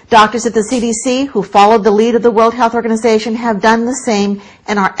 Doctors at the CDC, who followed the lead of the World Health Organization, have done the same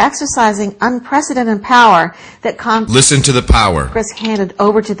and are exercising unprecedented power that Listen to the power. Congress handed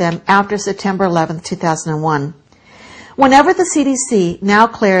over to them after September 11, 2001. Whenever the CDC now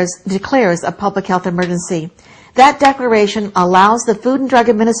declares a public health emergency, that declaration allows the Food and Drug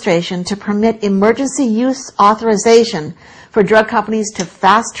Administration to permit emergency use authorization for drug companies to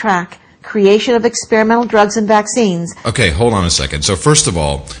fast-track creation of experimental drugs and vaccines. Okay, hold on a second. So first of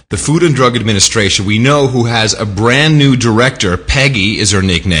all, the Food and Drug Administration, we know who has a brand new director. Peggy is her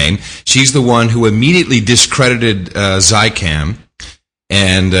nickname. She's the one who immediately discredited Zicam.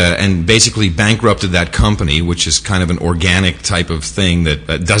 and basically bankrupted that company, which is kind of an organic type of thing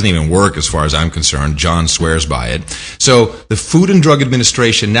that doesn't even work as far as I'm concerned. John swears by it. So the Food and Drug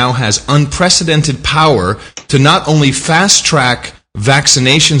Administration now has unprecedented power to not only fast-track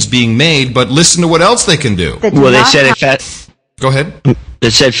vaccinations being made, but listen to what else they can do. Well, they said Go ahead.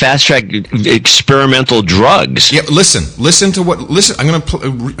 It said fast-track experimental drugs. Yeah, listen to what. Listen, I'm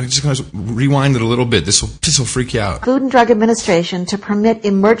just going to rewind it a little bit. This will freak you out. Food and Drug Administration to permit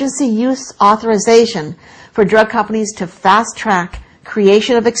emergency use authorization for drug companies to fast-track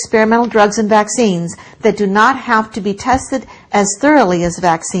creation of experimental drugs and vaccines that do not have to be tested as thoroughly as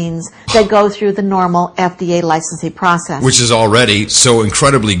vaccines that go through the normal FDA licensing process. Which is already so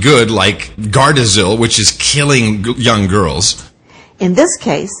incredibly good, like Gardasil, which is killing young girls. In this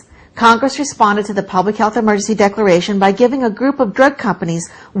case, Congress responded to the public health emergency declaration by giving a group of drug companies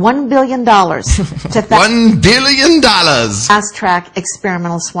 $1 billion to $1 billion fast-track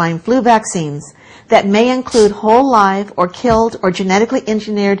experimental swine flu vaccines that may include whole live or killed or genetically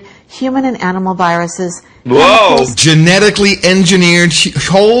engineered human and animal viruses. Whoa! Genetically engineered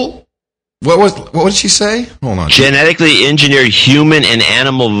whole? What did she say? Hold on. Genetically engineered human and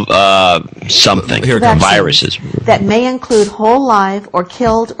animal something. Here it comes. Viruses. That may include whole live or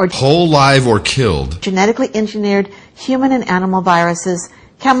killed or genetically engineered human and animal viruses,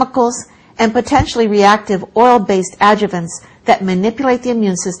 chemicals, and potentially reactive oil-based adjuvants that manipulate the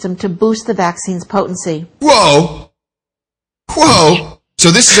immune system to boost the vaccine's potency. Whoa!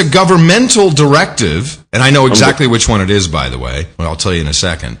 So this is a governmental directive, and I know exactly which one it is, by the way. Well, I'll tell you in a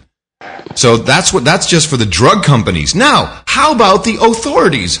second. So that's just for the drug companies. Now, how about the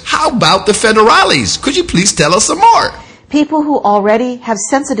authorities? How about the federales? Could you please tell us some more? People who already have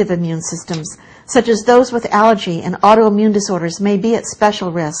sensitive immune systems, such as those with allergy and autoimmune disorders, may be at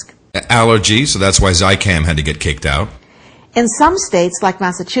special risk. Allergy, so that's why Zicam had to get kicked out. In some states, like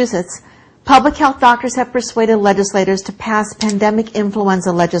Massachusetts, public health doctors have persuaded legislators to pass pandemic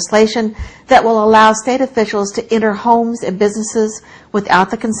influenza legislation that will allow state officials to enter homes and businesses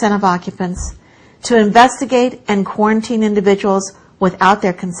without the consent of occupants, to investigate and quarantine individuals without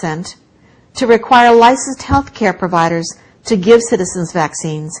their consent, to require licensed health care providers to give citizens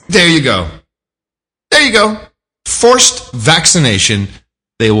vaccines. There you go. Forced vaccination.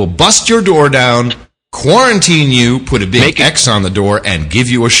 They will bust your door down, quarantine you, put a big X on the door, and give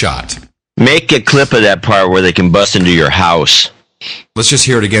you a shot. Make a clip of that part where they can bust into your house. Let's just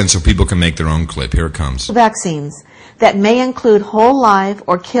hear it again so people can make their own clip. Here it comes. Vaccines that may include whole live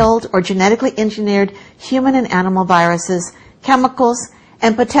or killed or genetically engineered human and animal viruses, chemicals,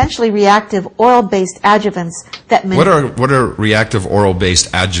 and potentially reactive oil-based adjuvants that may... What are reactive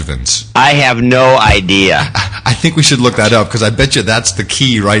oil-based adjuvants? I have no idea. I think we should look that up because I bet you that's the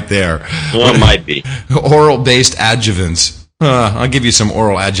key right there. Well, it might be. Oral-based adjuvants. I'll give you some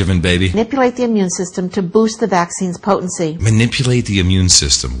oral adjuvant, baby. Manipulate the immune system to boost the vaccine's potency. Manipulate the immune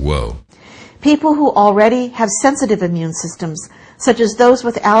system. Whoa. People who already have sensitive immune systems, such as those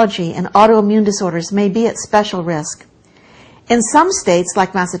with allergy and autoimmune disorders, may be at special risk. In some states,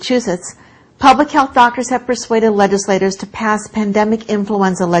 like Massachusetts, public health doctors have persuaded legislators to pass pandemic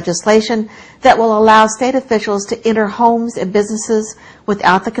influenza legislation that will allow state officials to enter homes and businesses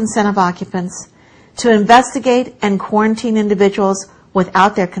without the consent of occupants, to investigate and quarantine individuals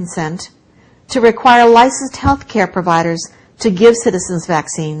without their consent, to require licensed health care providers to give citizens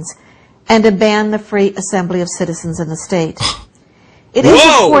vaccines, and to ban the free assembly of citizens in the state.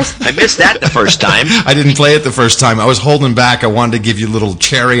 Whoa! I missed that the first time. I didn't play it the first time. I was holding back. I wanted to give you a little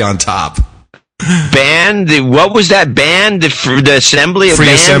cherry on top. Ban the, what was that? Ban the assembly?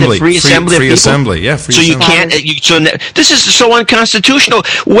 Free assembly. Free assembly. Free assembly. Yeah, free assembly. So you can't, this is so unconstitutional.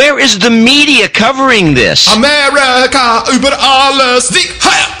 Where is the media covering this? America über alles.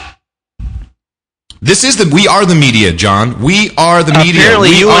 We are the media, John. We are the media.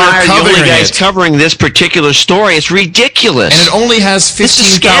 Apparently you and I are the only guys it. covering this particular story. It's ridiculous. And it only has 15,000. This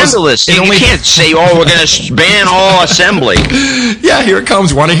is scandalous. You can't say, oh, we're going to ban all assembly. Yeah, here it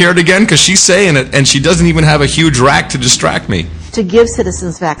comes. Want to hear it again? Because she's saying it, and she doesn't even have a huge rack to distract me. To give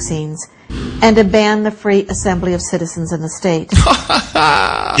citizens vaccines, and to ban the free assembly of citizens in the state.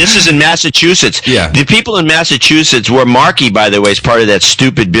 This is in Massachusetts. Yeah. The people in Massachusetts, where Markey, by the way, is part of that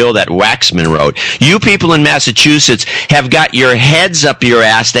stupid bill that Waxman wrote. You people in Massachusetts have got your heads up your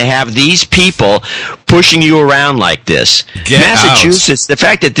ass to have these people pushing you around like this. Massachusetts, the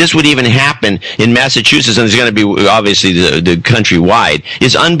fact that this would even happen in Massachusetts, and it's going to be obviously the countrywide,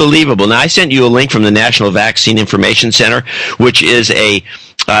 is unbelievable. Now, I sent you a link from the National Vaccine Information Center, which is a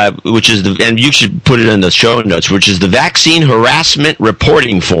which is and you should put it in the show notes, which is the Vaccine Harassment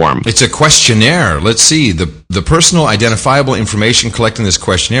Reporting Form. It's a questionnaire. Let's see. The personal identifiable information collected in this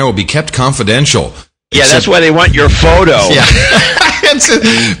questionnaire will be kept confidential. Yeah, that's why they want your photo. Yeah.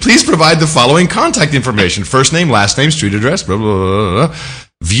 Please provide the following contact information: first name, last name, street address, blah, blah, blah, blah.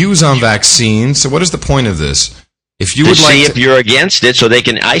 Views on vaccines. So what is the point of this? If you would like see if you're against it, so they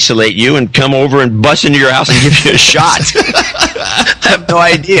can isolate you and come over and bust into your house and give you a shot. I have no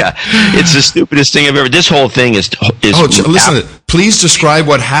idea. It's the stupidest thing I've ever. This whole thing is. Listen. Please describe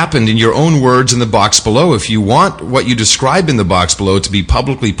what happened in your own words in the box below. If you want what you describe in the box below to be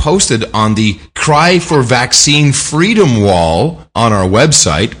publicly posted on the Cry for Vaccine Freedom wall on our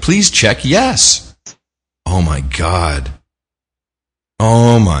website, please check yes. Oh my God.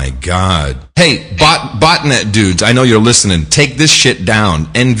 Oh my God. Hey, botnet dudes, I know you're listening. Take this shit down.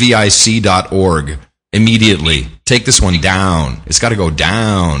 nvic.org. Immediately. Take this one down. It's got to go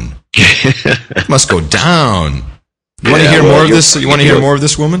down. It must go down. You want to hear more of this? You want to hear more of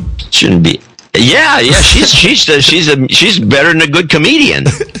this woman? Shouldn't be. Yeah. She's better than a good comedian.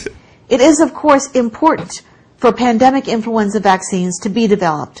 It is, of course, important for pandemic influenza vaccines to be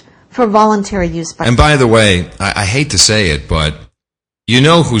developed for voluntary use by. And by the way, I hate to say it, but you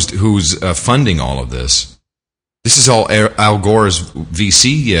know who's funding all of this? This is all Al Gore's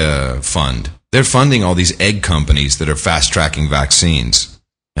VC fund. They're funding all these egg companies that are fast-tracking vaccines.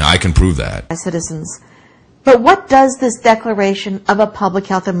 Now, I can prove that. Citizens. But what does this declaration of a public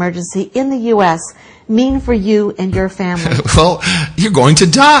health emergency in the U.S. mean for you and your family? Well, you're going to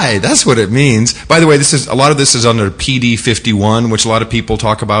die. That's what it means. By the way, a lot of this is under PD 51, which a lot of people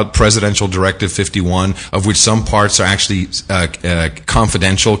talk about, Presidential Directive 51, of which some parts are actually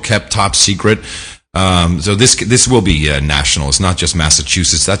confidential, kept top secret. So this will be national. It's not just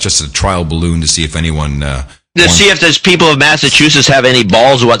Massachusetts. That's just a trial balloon to see if anyone. To see if those people of Massachusetts have any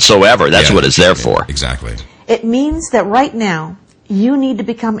balls whatsoever. That's what it's there for. Exactly. It means that right now you need to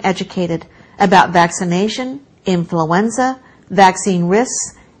become educated about vaccination, influenza, vaccine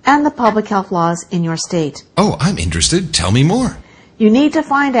risks, and the public health laws in your state. Oh, I'm interested. Tell me more. You need to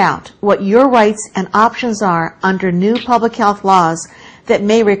find out what your rights and options are under new public health laws that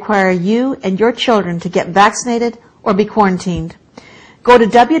may require you and your children to get vaccinated or be quarantined. Go to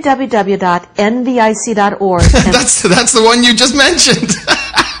www.nvic.org. That's the one you just mentioned.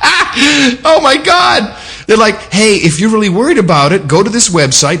 Oh my God. They're like, hey, if you're really worried about it, go to this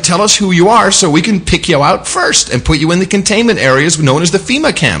website, tell us who you are so we can pick you out first and put you in the containment areas known as the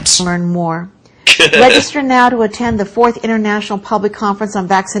FEMA camps. Learn more. Register now to attend the 4th International Public Conference on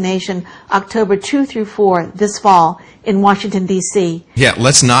Vaccination, October 2 through 4 this fall in Washington, D.C. Yeah,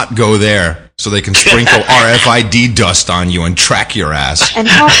 let's not go there so they can sprinkle RFID dust on you and track your ass. And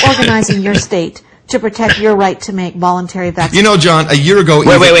help organizing your state to protect your right to make voluntary vaccinations. You know, John, a year ago...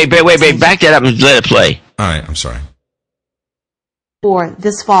 Wait. Back that up and let it play. All right, I'm sorry. For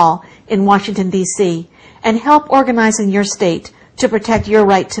this fall in Washington, D.C. and help organizing your state to protect your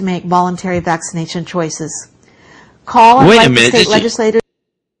right to make voluntary vaccination choices. Call and write the state legislators.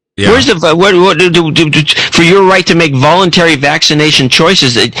 Yeah. Where's the for your right to make voluntary vaccination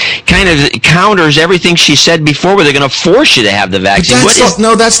choices? It kind of counters everything she said before, where they're going to force you to have the vaccine.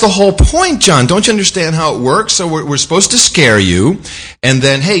 That's the whole point, John. Don't you understand how it works? So we're supposed to scare you, and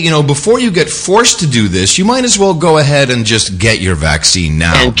then, hey, before you get forced to do this, you might as well go ahead and just get your vaccine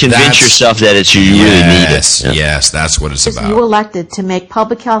now and convince yourself that you really need it. Yeah. Yes, that's what it's about. You elected to make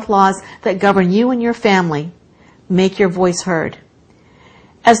public health laws that govern you and your family. Make your voice heard.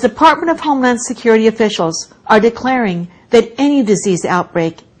 As Department of Homeland Security officials are declaring that any disease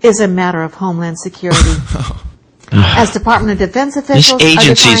outbreak is a matter of Homeland Security. As Department of Defense officials, this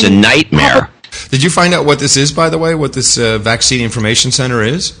agency is a nightmare. Did you find out what this is, by the way? What this Vaccine Information Center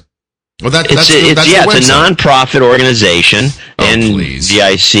is? Well, it's a nonprofit organization,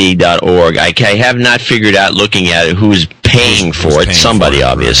 nvic.org. I have not figured out, looking at it, who's paying for it. Somebody,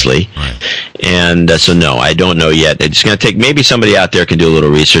 obviously. Right. And so, no, I don't know yet. It's going to take, maybe somebody out there can do a little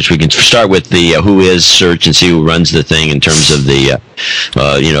research. We can start with the who is search and see who runs the thing in terms of the,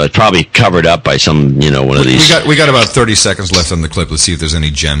 it's probably covered up by some, one of these. We got about 30 seconds left on the clip. Let's see if there's any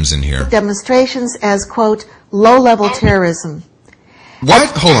gems in here. Demonstrations as, quote, low-level terrorism.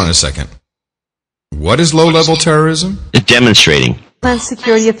 What? Hold on a second. What is low-level terrorism? Demonstrating. Homeland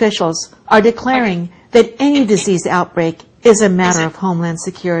Security officials are declaring that any disease outbreak is a matter of Homeland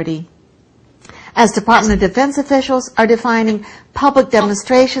Security. As Department of Defense officials are defining public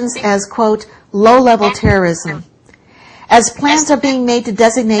demonstrations as, quote, low-level terrorism. As plans are being made to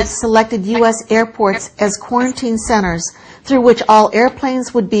designate selected U.S. airports as quarantine centers through which all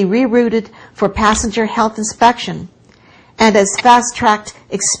airplanes would be rerouted for passenger health inspection. and as fast-tracked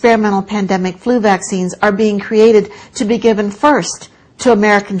experimental pandemic flu vaccines are being created to be given first to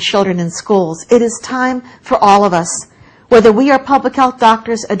American children in schools, it is time for all of us, whether we are public health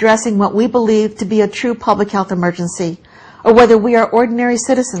doctors addressing what we believe to be a true public health emergency, or whether we are ordinary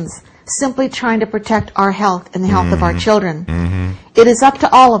citizens simply trying to protect our health and the health of our children. It is up to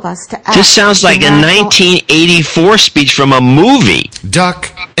all of us to act. This sounds like a 1984 speech from a movie.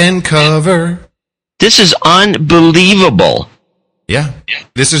 Duck and cover. This is unbelievable. Yeah.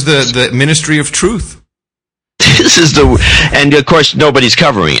 This is the Ministry of Truth. This is and of course nobody's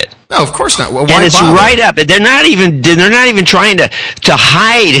covering it. No, of course not. Well, why and it's bother? right up. They're not even trying to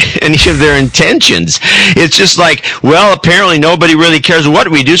hide any of their intentions. It's just like, well, apparently nobody really cares what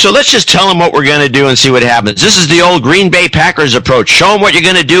we do, so let's just tell them what we're going to do and see what happens. This is the old Green Bay Packers approach. Show them what you're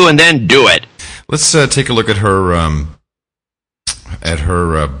going to do and then do it. Let's take a look at her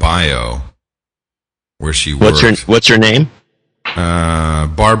bio, where she works. What's her name?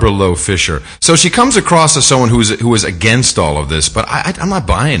 Barbara Lowe Fisher. So she comes across as someone who is against all of this, but I'm not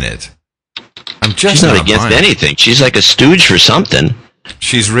buying it. She's not against anything. She's like a stooge for something.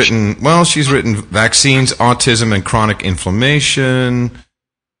 She's written vaccines, autism, and chronic inflammation.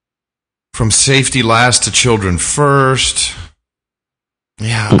 From safety last to children first.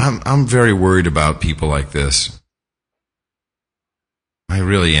 Yeah, I'm very worried about people like this. I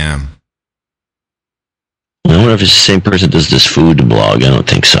really am. I wonder if it's the same person that does this food blog. I don't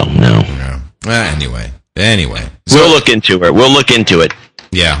think so. No. Anyway. We'll look into it. We'll look into it.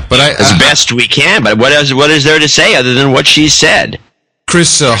 Yeah, but as best we can. But what is there to say other than what she said?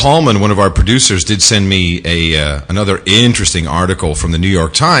 Chris Hallman, one of our producers, did send me another interesting article from the New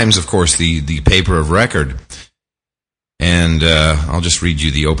York Times, of course, the paper of record. And I'll just read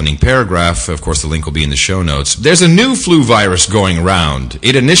you the opening paragraph. Of course, the link will be in the show notes. There's a new flu virus going around.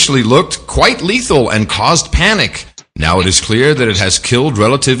 It initially looked quite lethal and caused panic. Now it is clear that it has killed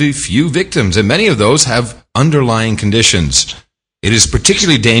relatively few victims, and many of those have underlying conditions. It is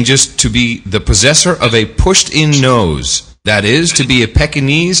particularly dangerous to be the possessor of a pushed-in nose. That is, to be a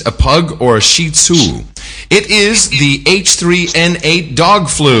Pekingese, a pug, or a Shih Tzu. It is the H3N8 dog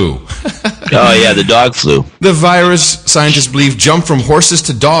flu. Oh, yeah, the dog flu. The virus, scientists believe, jumped from horses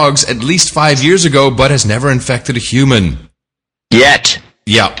to dogs at least 5 years ago, but has never infected a human. Yet.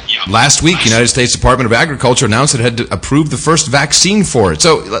 Yeah. Last week, United States Department of Agriculture announced it had approved the first vaccine for it.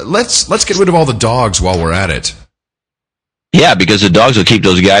 So let's get rid of all the dogs while we're at it. Yeah, because the dogs will keep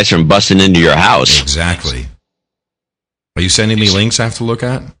those guys from busting into your house. Exactly. Are you sending me links I have to look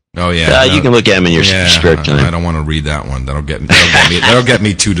at? Oh yeah, you can look at them in your spare time. I don't want to read that one. That'll get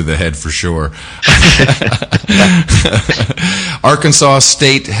me two to the head for sure. Arkansas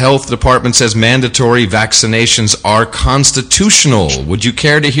State Health Department says mandatory vaccinations are constitutional. Would you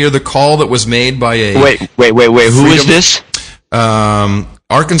care to hear the call that was made by a wait? Who is this?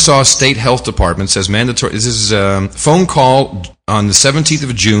 Arkansas State Health Department says mandatory. This is a phone call on the 17th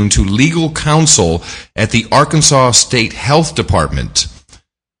of June to legal counsel at the Arkansas State Health Department.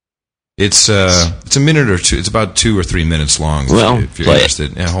 It's a minute or two. It's about 2 or 3 minutes long. If you're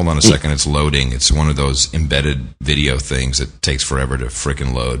interested. Yeah, hold on a second. It's loading. It's one of those embedded video things that takes forever to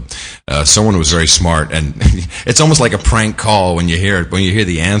frickin' load. Someone was very smart, and it's almost like a prank call when you hear it. When you hear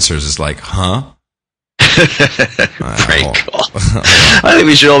the answers, it's like, huh? Prank call. I think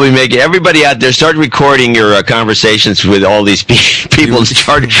we should all be making everybody out there start recording your conversations with all these people and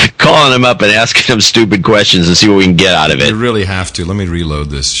start calling them up and asking them stupid questions and see what we can get out of it. You really have to. Let me reload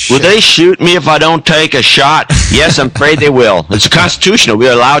this shit. Will they shoot me if I don't take a shot? Yes, I'm afraid they will. It's constitutional.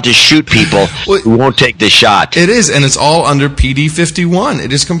 We're allowed to shoot people who won't take the shot. It is, and it's all under PD 51.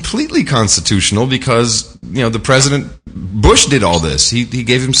 It is completely constitutional because, the President Bush did all this. He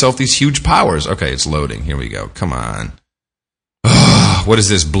gave himself these huge powers. Okay, it's loading. Here we go. Come on. What is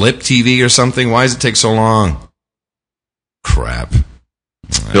this, Blip TV or something? Why does it take so long? Crap.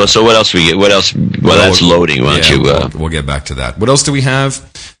 So what else we get? What else? Well, that's loading. Why don't you? We'll get back to that. What else do we have?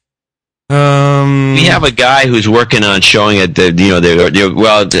 We have a guy who's working on showing it. The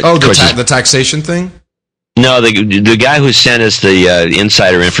taxation thing. No, the guy who sent us the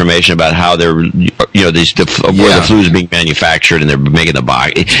insider information about how they're where the flu is being manufactured and they're making the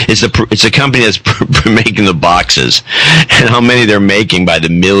box. It's a company that's making the boxes, and how many they're making by the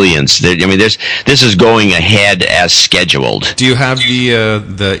millions. This is going ahead as scheduled. Do you have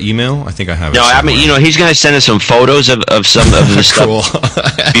the email? I think I have it. No, somewhere. He's going to send us some photos of some of the stuff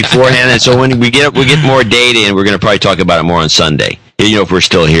beforehand, and so when we get more data, and we're going to probably talk about it more on Sunday. If we're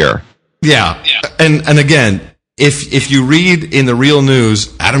still here. Yeah. And again, if you read in the real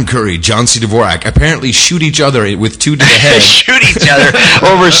news, Adam Curry, John C. Dvorak apparently shoot each other with 2 to the head. Shoot each other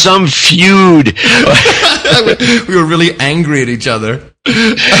over some feud. We were really angry at each other.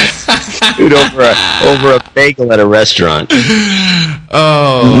 Dude, over a bagel at a restaurant.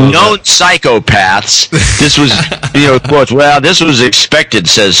 Oh, known psychopaths. This was, quotes. Well, this was expected,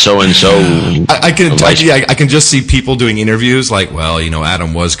 says so and so. I can just see people doing interviews like, well,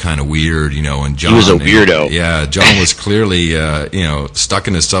 Adam was kind of weird, and John. He was a weirdo. Yeah, John was clearly, stuck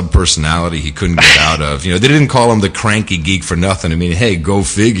in a sub-personality he couldn't get out of. They didn't call him the cranky geek for nothing. I mean, hey, go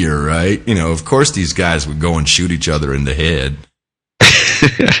figure, right? Of course these guys would go and shoot each other in the head.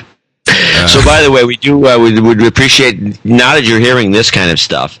 So, by the way, we do. We would appreciate, now that you're hearing this kind of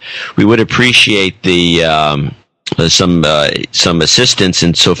stuff, we would appreciate the some assistance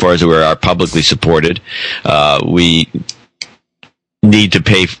insofar as we are publicly supported. We need to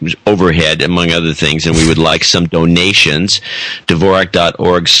pay overhead, among other things, and we would like some donations.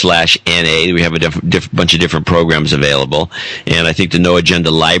 Dvorak.org/NA. We have a bunch of different programs available, and I think the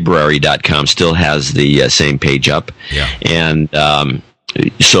NoAgendaLibrary.com still has the same page up. Yeah. And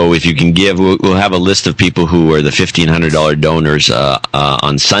so if you can give, we'll have a list of people who are the $1,500 donors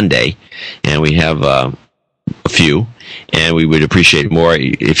on Sunday, and we have a few, and we would appreciate more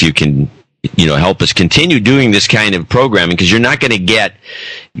if you can help us continue doing this kind of programming, because you're not getting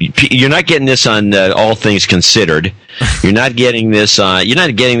this on All Things Considered. You're not getting this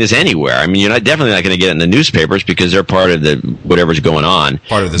anywhere. I mean, definitely not going to get it in the newspapers because they're part of the whatever's going on.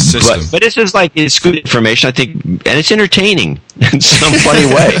 Part of the system. But it's just it's good information, I think, and it's entertaining in some funny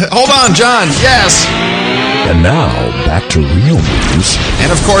way. Hold on, John. Yes. And now, back to real news.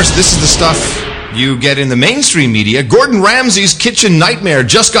 And of course, this is the stuff you get in the mainstream media. Gordon Ramsay's kitchen nightmare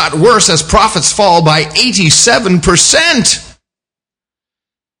just got worse as profits fall by 87%.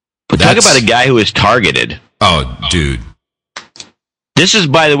 Talk about a guy who is targeted. Oh, dude. This is,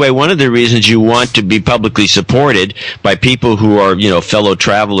 by the way, one of the reasons you want to be publicly supported by people who are, fellow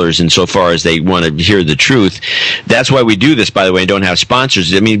travelers insofar as they want to hear the truth. That's why we do this, by the way, and don't have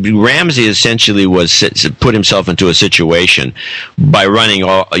sponsors. I mean, Ramsey essentially put himself into a situation by running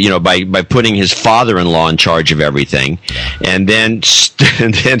by putting his father-in-law in charge of everything, and then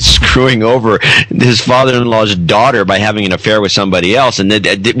screwing over his father-in-law's daughter by having an affair with somebody else. And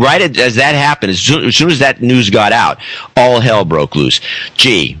right as that happened, as soon as that news got out, all hell broke loose.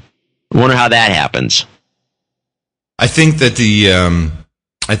 Gee, I wonder how that happens. I think that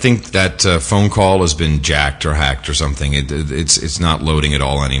phone call has been jacked or hacked or something. It's not loading at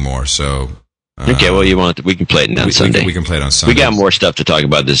all anymore. So okay, well, we can play it on Sunday. We can play it on Sunday. We got more stuff to talk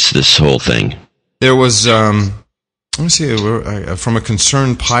about this whole thing. There was let me see, from a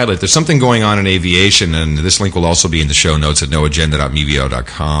concerned pilot. There's something going on in aviation, and this link will also be in the show notes at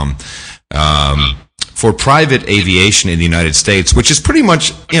noagenda.mevio.com. For private aviation in the United States, which is pretty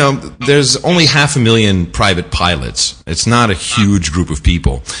much, there's only 500,000 private pilots. It's not a huge group of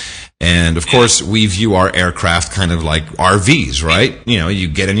people. And, of course, we view our aircraft kind of like RVs, right? You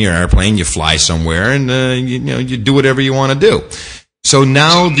get in your airplane, you fly somewhere, and, you do whatever you want to do. So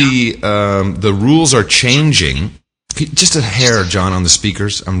now the rules are changing. Just a hair, John, on the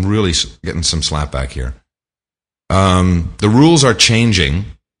speakers. I'm really getting some slapback here. The rules are changing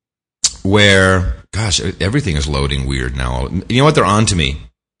where... Gosh, everything is loading weird now. You know what? They're on to me.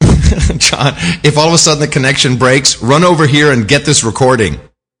 John, if all of a sudden the connection breaks, run over here and get this recording.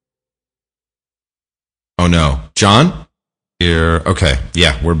 Oh, no. John? Here. Okay.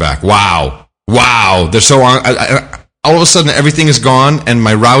 Yeah, we're back. Wow. They're so on. All of a sudden everything is gone and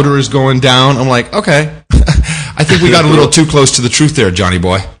my router is going down. I'm like, okay. I think we got a little too close to the truth there, Johnny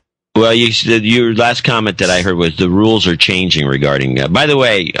boy. Well, your last comment that I heard was the rules are changing regarding. By the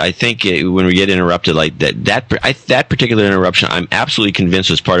way, I think when we get interrupted like that particular interruption, I'm absolutely convinced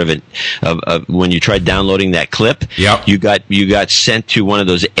was part of it. When you tried downloading that clip, yep. you got sent to one of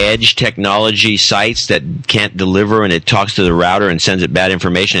those edge technology sites that can't deliver, and it talks to the router and sends it bad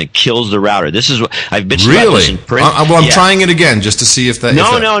information. And it kills the router. This is what I've bitched about this in print. I'm trying it again just to see if that.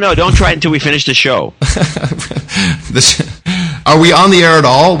 No. Don't try it until we finish the show. Are we on the air at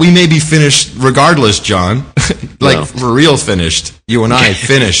all? We may be finished regardless, John. For real finished. You and I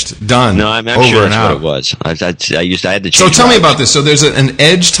finished, done. No, I'm sure that's what it was. I had to change. So tell me about this. So there's an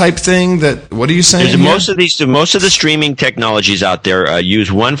edge type thing that. What are you saying? Most of the streaming technologies out there use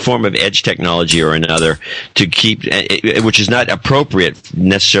one form of edge technology or another to keep, which is not appropriate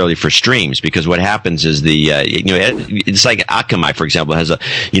necessarily for streams, because what happens is it's like Akamai, for example, has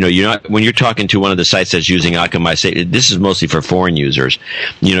when you're talking to one of the sites that's using Akamai, say this is mostly for foreign users.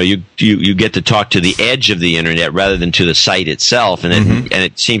 You get to talk to the edge of the internet internet rather than to the site itself, and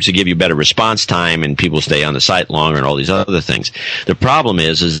it seems to give you better response time, and people stay on the site longer, and all these other things. The problem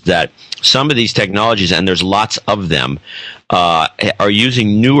is that some of these technologies, and there's lots of them, are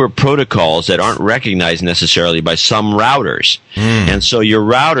using newer protocols that aren't recognized necessarily by some routers, and so your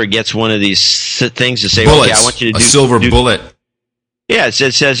router gets one of these things to say, bullets, "Okay, I want you to do a silver bullet." Yeah, it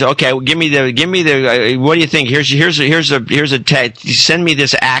says, okay, well, give me the. What do you think? Here's a send me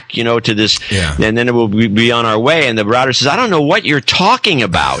this ACK, to this, and then it will be on our way. And the router says, I don't know what you're talking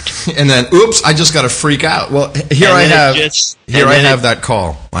about. And then, oops, I just got to freak out. Well, here I have that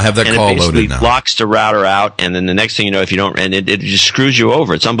call. I have that call loaded now. It locks the router out, and then the next thing you know, if you don't, and it just screws you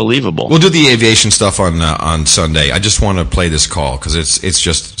over. It's unbelievable. We'll do the aviation stuff on Sunday. I just want to play this call because it's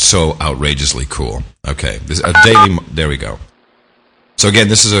just so outrageously cool. Okay, there we go. So again,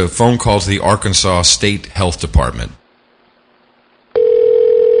 this is a phone call to the Arkansas State Health Department.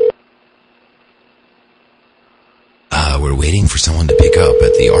 We're waiting for someone to pick up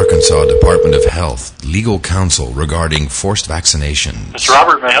at the Arkansas Department of Health legal counsel regarding forced vaccinations. Mr.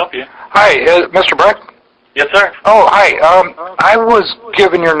 Robert, may I help you? Hi, Mr. Breck? Yes, sir. Oh, hi. I was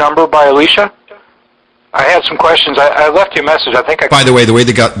given your number by Alicia. I had some questions. I left you a message. I think By the way,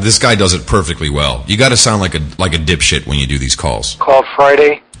 this guy does it perfectly well. You got to sound like a dipshit when you do these calls. Called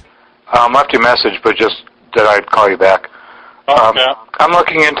Friday. Left you a message, but just that I'd call you back. Okay. I'm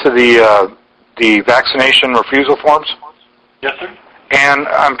looking into the vaccination refusal forms. Yes, sir. And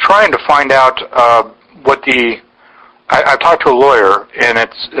I'm trying to find out what I talked to a lawyer, and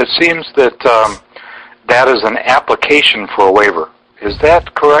it seems that that is an application for a waiver. Is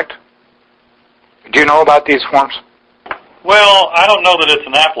that correct? Do you know about these forms? Well, I don't know that it's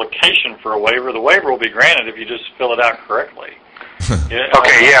an application for a waiver. The waiver will be granted if you just fill it out correctly.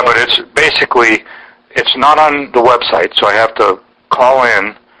 Okay, yeah, but it's not on the website, so I have to call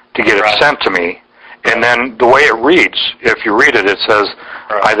in to get it sent to me. And then the way it reads, if you read it, it says,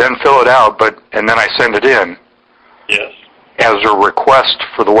 I then fill it out, and then I send it in as a request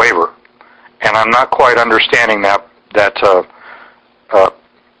for the waiver. And I'm not quite understanding what that is.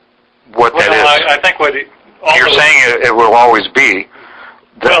 I think what you're saying it will always be.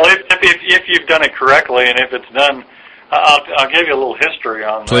 Well, if you've done it correctly, and if it's done, I'll give you a little history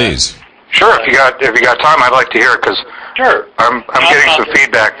on that. Please. Sure, if you got time, I'd like to hear it because I'm getting some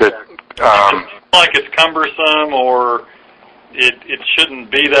feedback that like it's cumbersome or it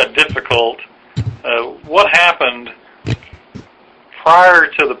shouldn't be that difficult. What happened prior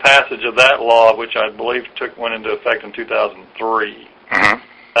to the passage of that law, which I believe went into effect in 2003?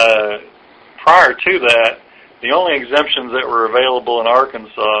 Prior to that, the only exemptions that were available in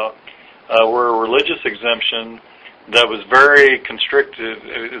Arkansas were a religious exemption that was very constricted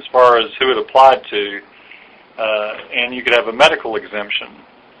as far as who it applied to, and you could have a medical exemption.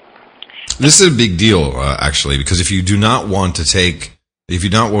 This is a big deal, actually, because if you do not want to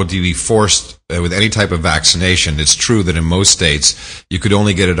be forced with any type of vaccination, it's true that in most states you could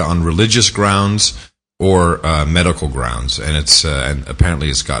only get it on religious grounds or medical grounds, and and apparently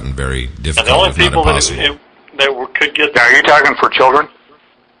it's gotten very difficult. And the only if not people impossible. that could get. Now, are you talking for children?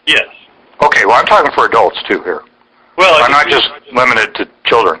 Yes. Okay, well, I'm talking for adults too here. Well, I'm not just limited to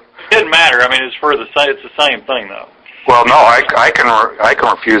children. It doesn't matter. I mean, it's the same thing though. Well, no, I can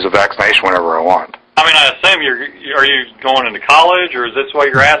refuse a vaccination whenever I want. I mean, I assume are you going into college, or is this what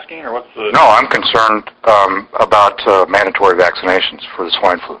you're asking, or what's the? No, I'm concerned about mandatory vaccinations for the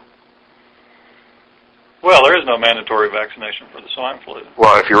swine flu. Well, there is no mandatory vaccination for the swine flu.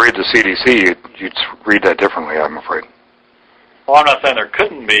 Well, if you read the CDC, you'd read that differently, I'm afraid. Well, I'm not saying there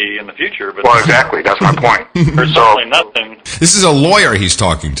couldn't be in the future, but... Well, exactly. That's my point. There's certainly nothing... This is a lawyer he's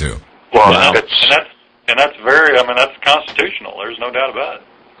talking to. Well, that's very... I mean, that's constitutional. There's no doubt about it.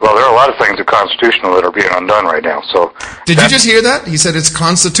 Well, there are a lot of things that are constitutional that are being undone right now, so... Did you just hear that? He said it's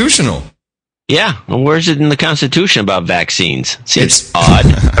constitutional. Yeah. Well, where's it in the Constitution about vaccines? Seems odd.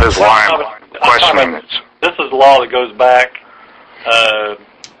 That is why I'm questioning it. This is a law that goes back,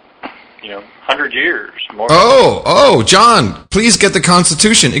 100 years. More John, please get the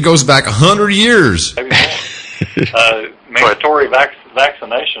Constitution. It goes back 100 years. Mandatory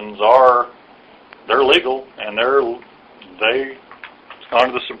vaccinations they're legal, and they've gone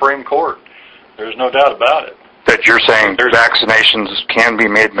to the Supreme Court. There's no doubt about it. That you're saying vaccinations can be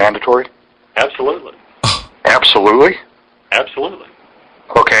made mandatory? Absolutely. Absolutely? Absolutely.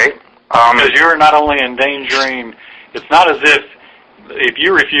 Okay. Because you're not only endangering, it's not as if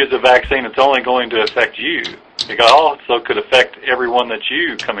you refuse a vaccine, it's only going to affect you. It also could affect everyone that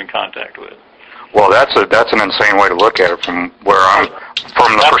you come in contact with. Well, that's an insane way to look at it from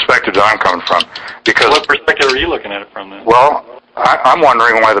the perspective that I'm coming from. Because what perspective are you looking at it from then? Well, I'm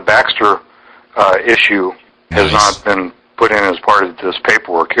wondering why the Baxter issue has not been put in as part of this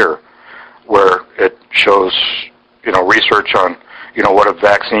paperwork here, where it shows, research on, what a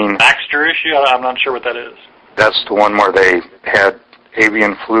vaccine. Baxter issue? I'm not sure what that is. That's the one where they had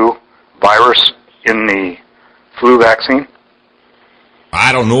avian flu virus in the flu vaccine.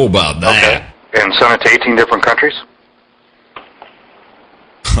 I don't know about that. Okay. And sent it to 18 different countries.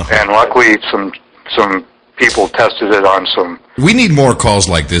 And luckily, some people tested it on some. We need more calls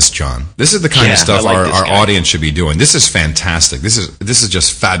like this, John. This is the kind of stuff like our audience should be doing. This is fantastic. This is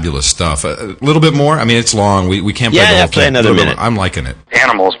just fabulous stuff. A little bit more. I mean, it's long. We can't play the whole play thing. another minute. I'm liking it.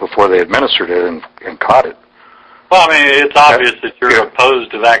 Animals before they administered it and caught it. Well, I mean, it's obvious that you're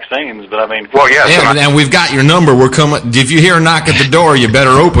opposed to vaccines, but I mean... Well, yes. Yeah, and we've got your number. We're coming. If you hear a knock at the door, you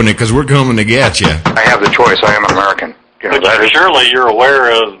better open it, because we're coming to get you. I have the choice. I am an American. But surely you're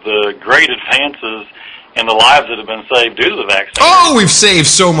aware of the great advances in the lives that have been saved due to the vaccine. Oh, we've saved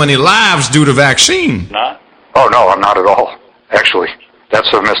so many lives due to vaccine. Not? Oh, no, I'm not at all. Actually,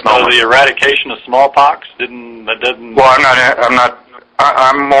 that's a misnomer. So the eradication of smallpox doesn't... Well,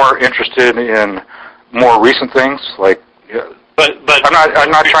 I'm more interested in more recent things, like... But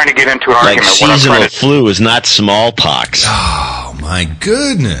I'm not trying to get into an argument. Like seasonal flu is not smallpox. Oh my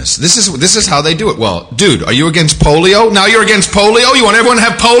goodness! This is how they do it. Well, dude, are you against polio? Now you're against polio? You want everyone to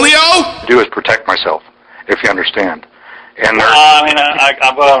have polio? Do is protect myself, if you understand. And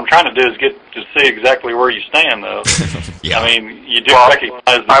what I'm trying to do is get to see exactly where you stand, though. Yeah. I mean, you do recognize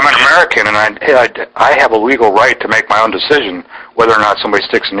that I'm an American, and I have a legal right to make my own decision whether or not somebody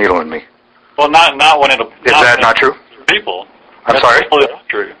sticks a needle in me. Well, not when it. Is that not true? People. I'm sorry? That's absolutely not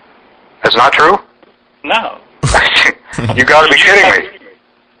true. That's not true? No. You got to be kidding me.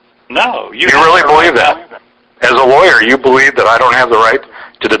 No. You really believe that? As a lawyer, you believe that I don't have the right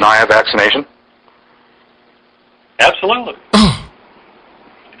to deny a vaccination? Absolutely.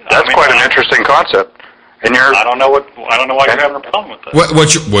 That's quite an interesting concept. And I don't know why you're having a problem with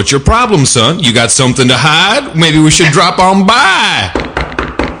that. What's your problem, son? You got something to hide? Maybe we should drop on by.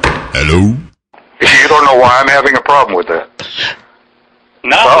 Hello? You don't know why I'm having a problem with that?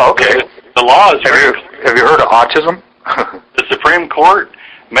 No. Oh, okay. The law is... Have you heard of autism? The Supreme Court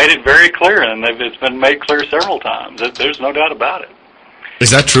made it very clear, and it's been made clear several times. There's no doubt about it. Is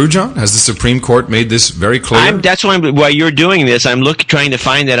that true, John? Has the Supreme Court made this very clear? That's why you're doing this. I'm trying to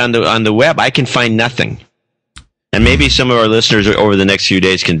find that on the web. I can find nothing. And maybe some of our listeners over the next few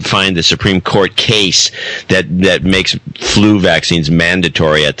days can find the Supreme Court case that makes flu vaccines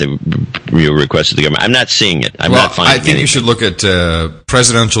mandatory at the request of the government. I'm not seeing it. I'm not finding it. I think you should look at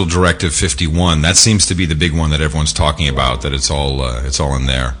Presidential Directive 51. That seems to be the big one that everyone's talking about, that it's all in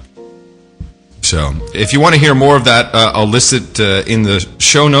there. So if you want to hear more of that, I'll list it in the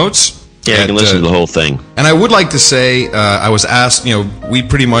show notes. Yeah, you can listen to the whole thing. And I would like to say, I was asked, we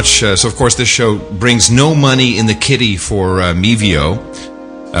pretty much, so of course this show brings no money in the kitty for Mevio.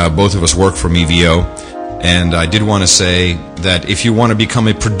 Both of us work for Mevio. And I did want to say that if you want to become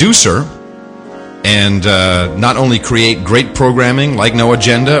a producer and not only create great programming like No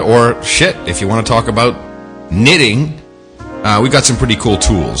Agenda, or if you want to talk about knitting, we've got some pretty cool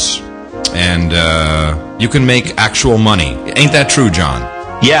tools. And you can make actual money. Ain't that true, John?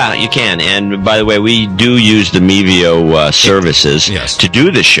 Yeah, you can. And by the way, we do use the Mevio services to do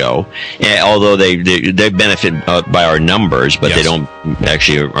the show, although they benefit by our numbers, but they don't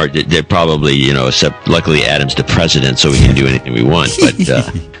actually. They're probably, except luckily Adam's the president, so we can do anything we want.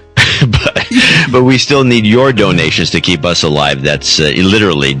 But but we still need your donations to keep us alive. That's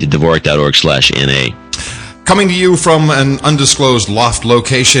literally Dvorak.org/NA. Coming to you from an undisclosed loft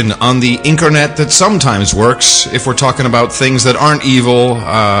location on the Inkernet that sometimes works if we're talking about things that aren't evil,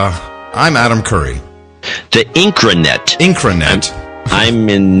 I'm Adam Curry. The Inkranet. Inkranet. I'm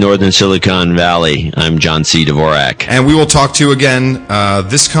in northern Silicon Valley. I'm John C. Dvorak. And we will talk to you again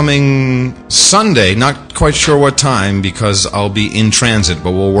this coming Sunday. Not quite sure what time because I'll be in transit,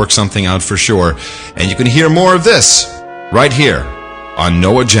 but we'll work something out for sure. And you can hear more of this right here on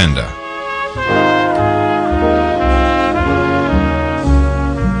No Agenda.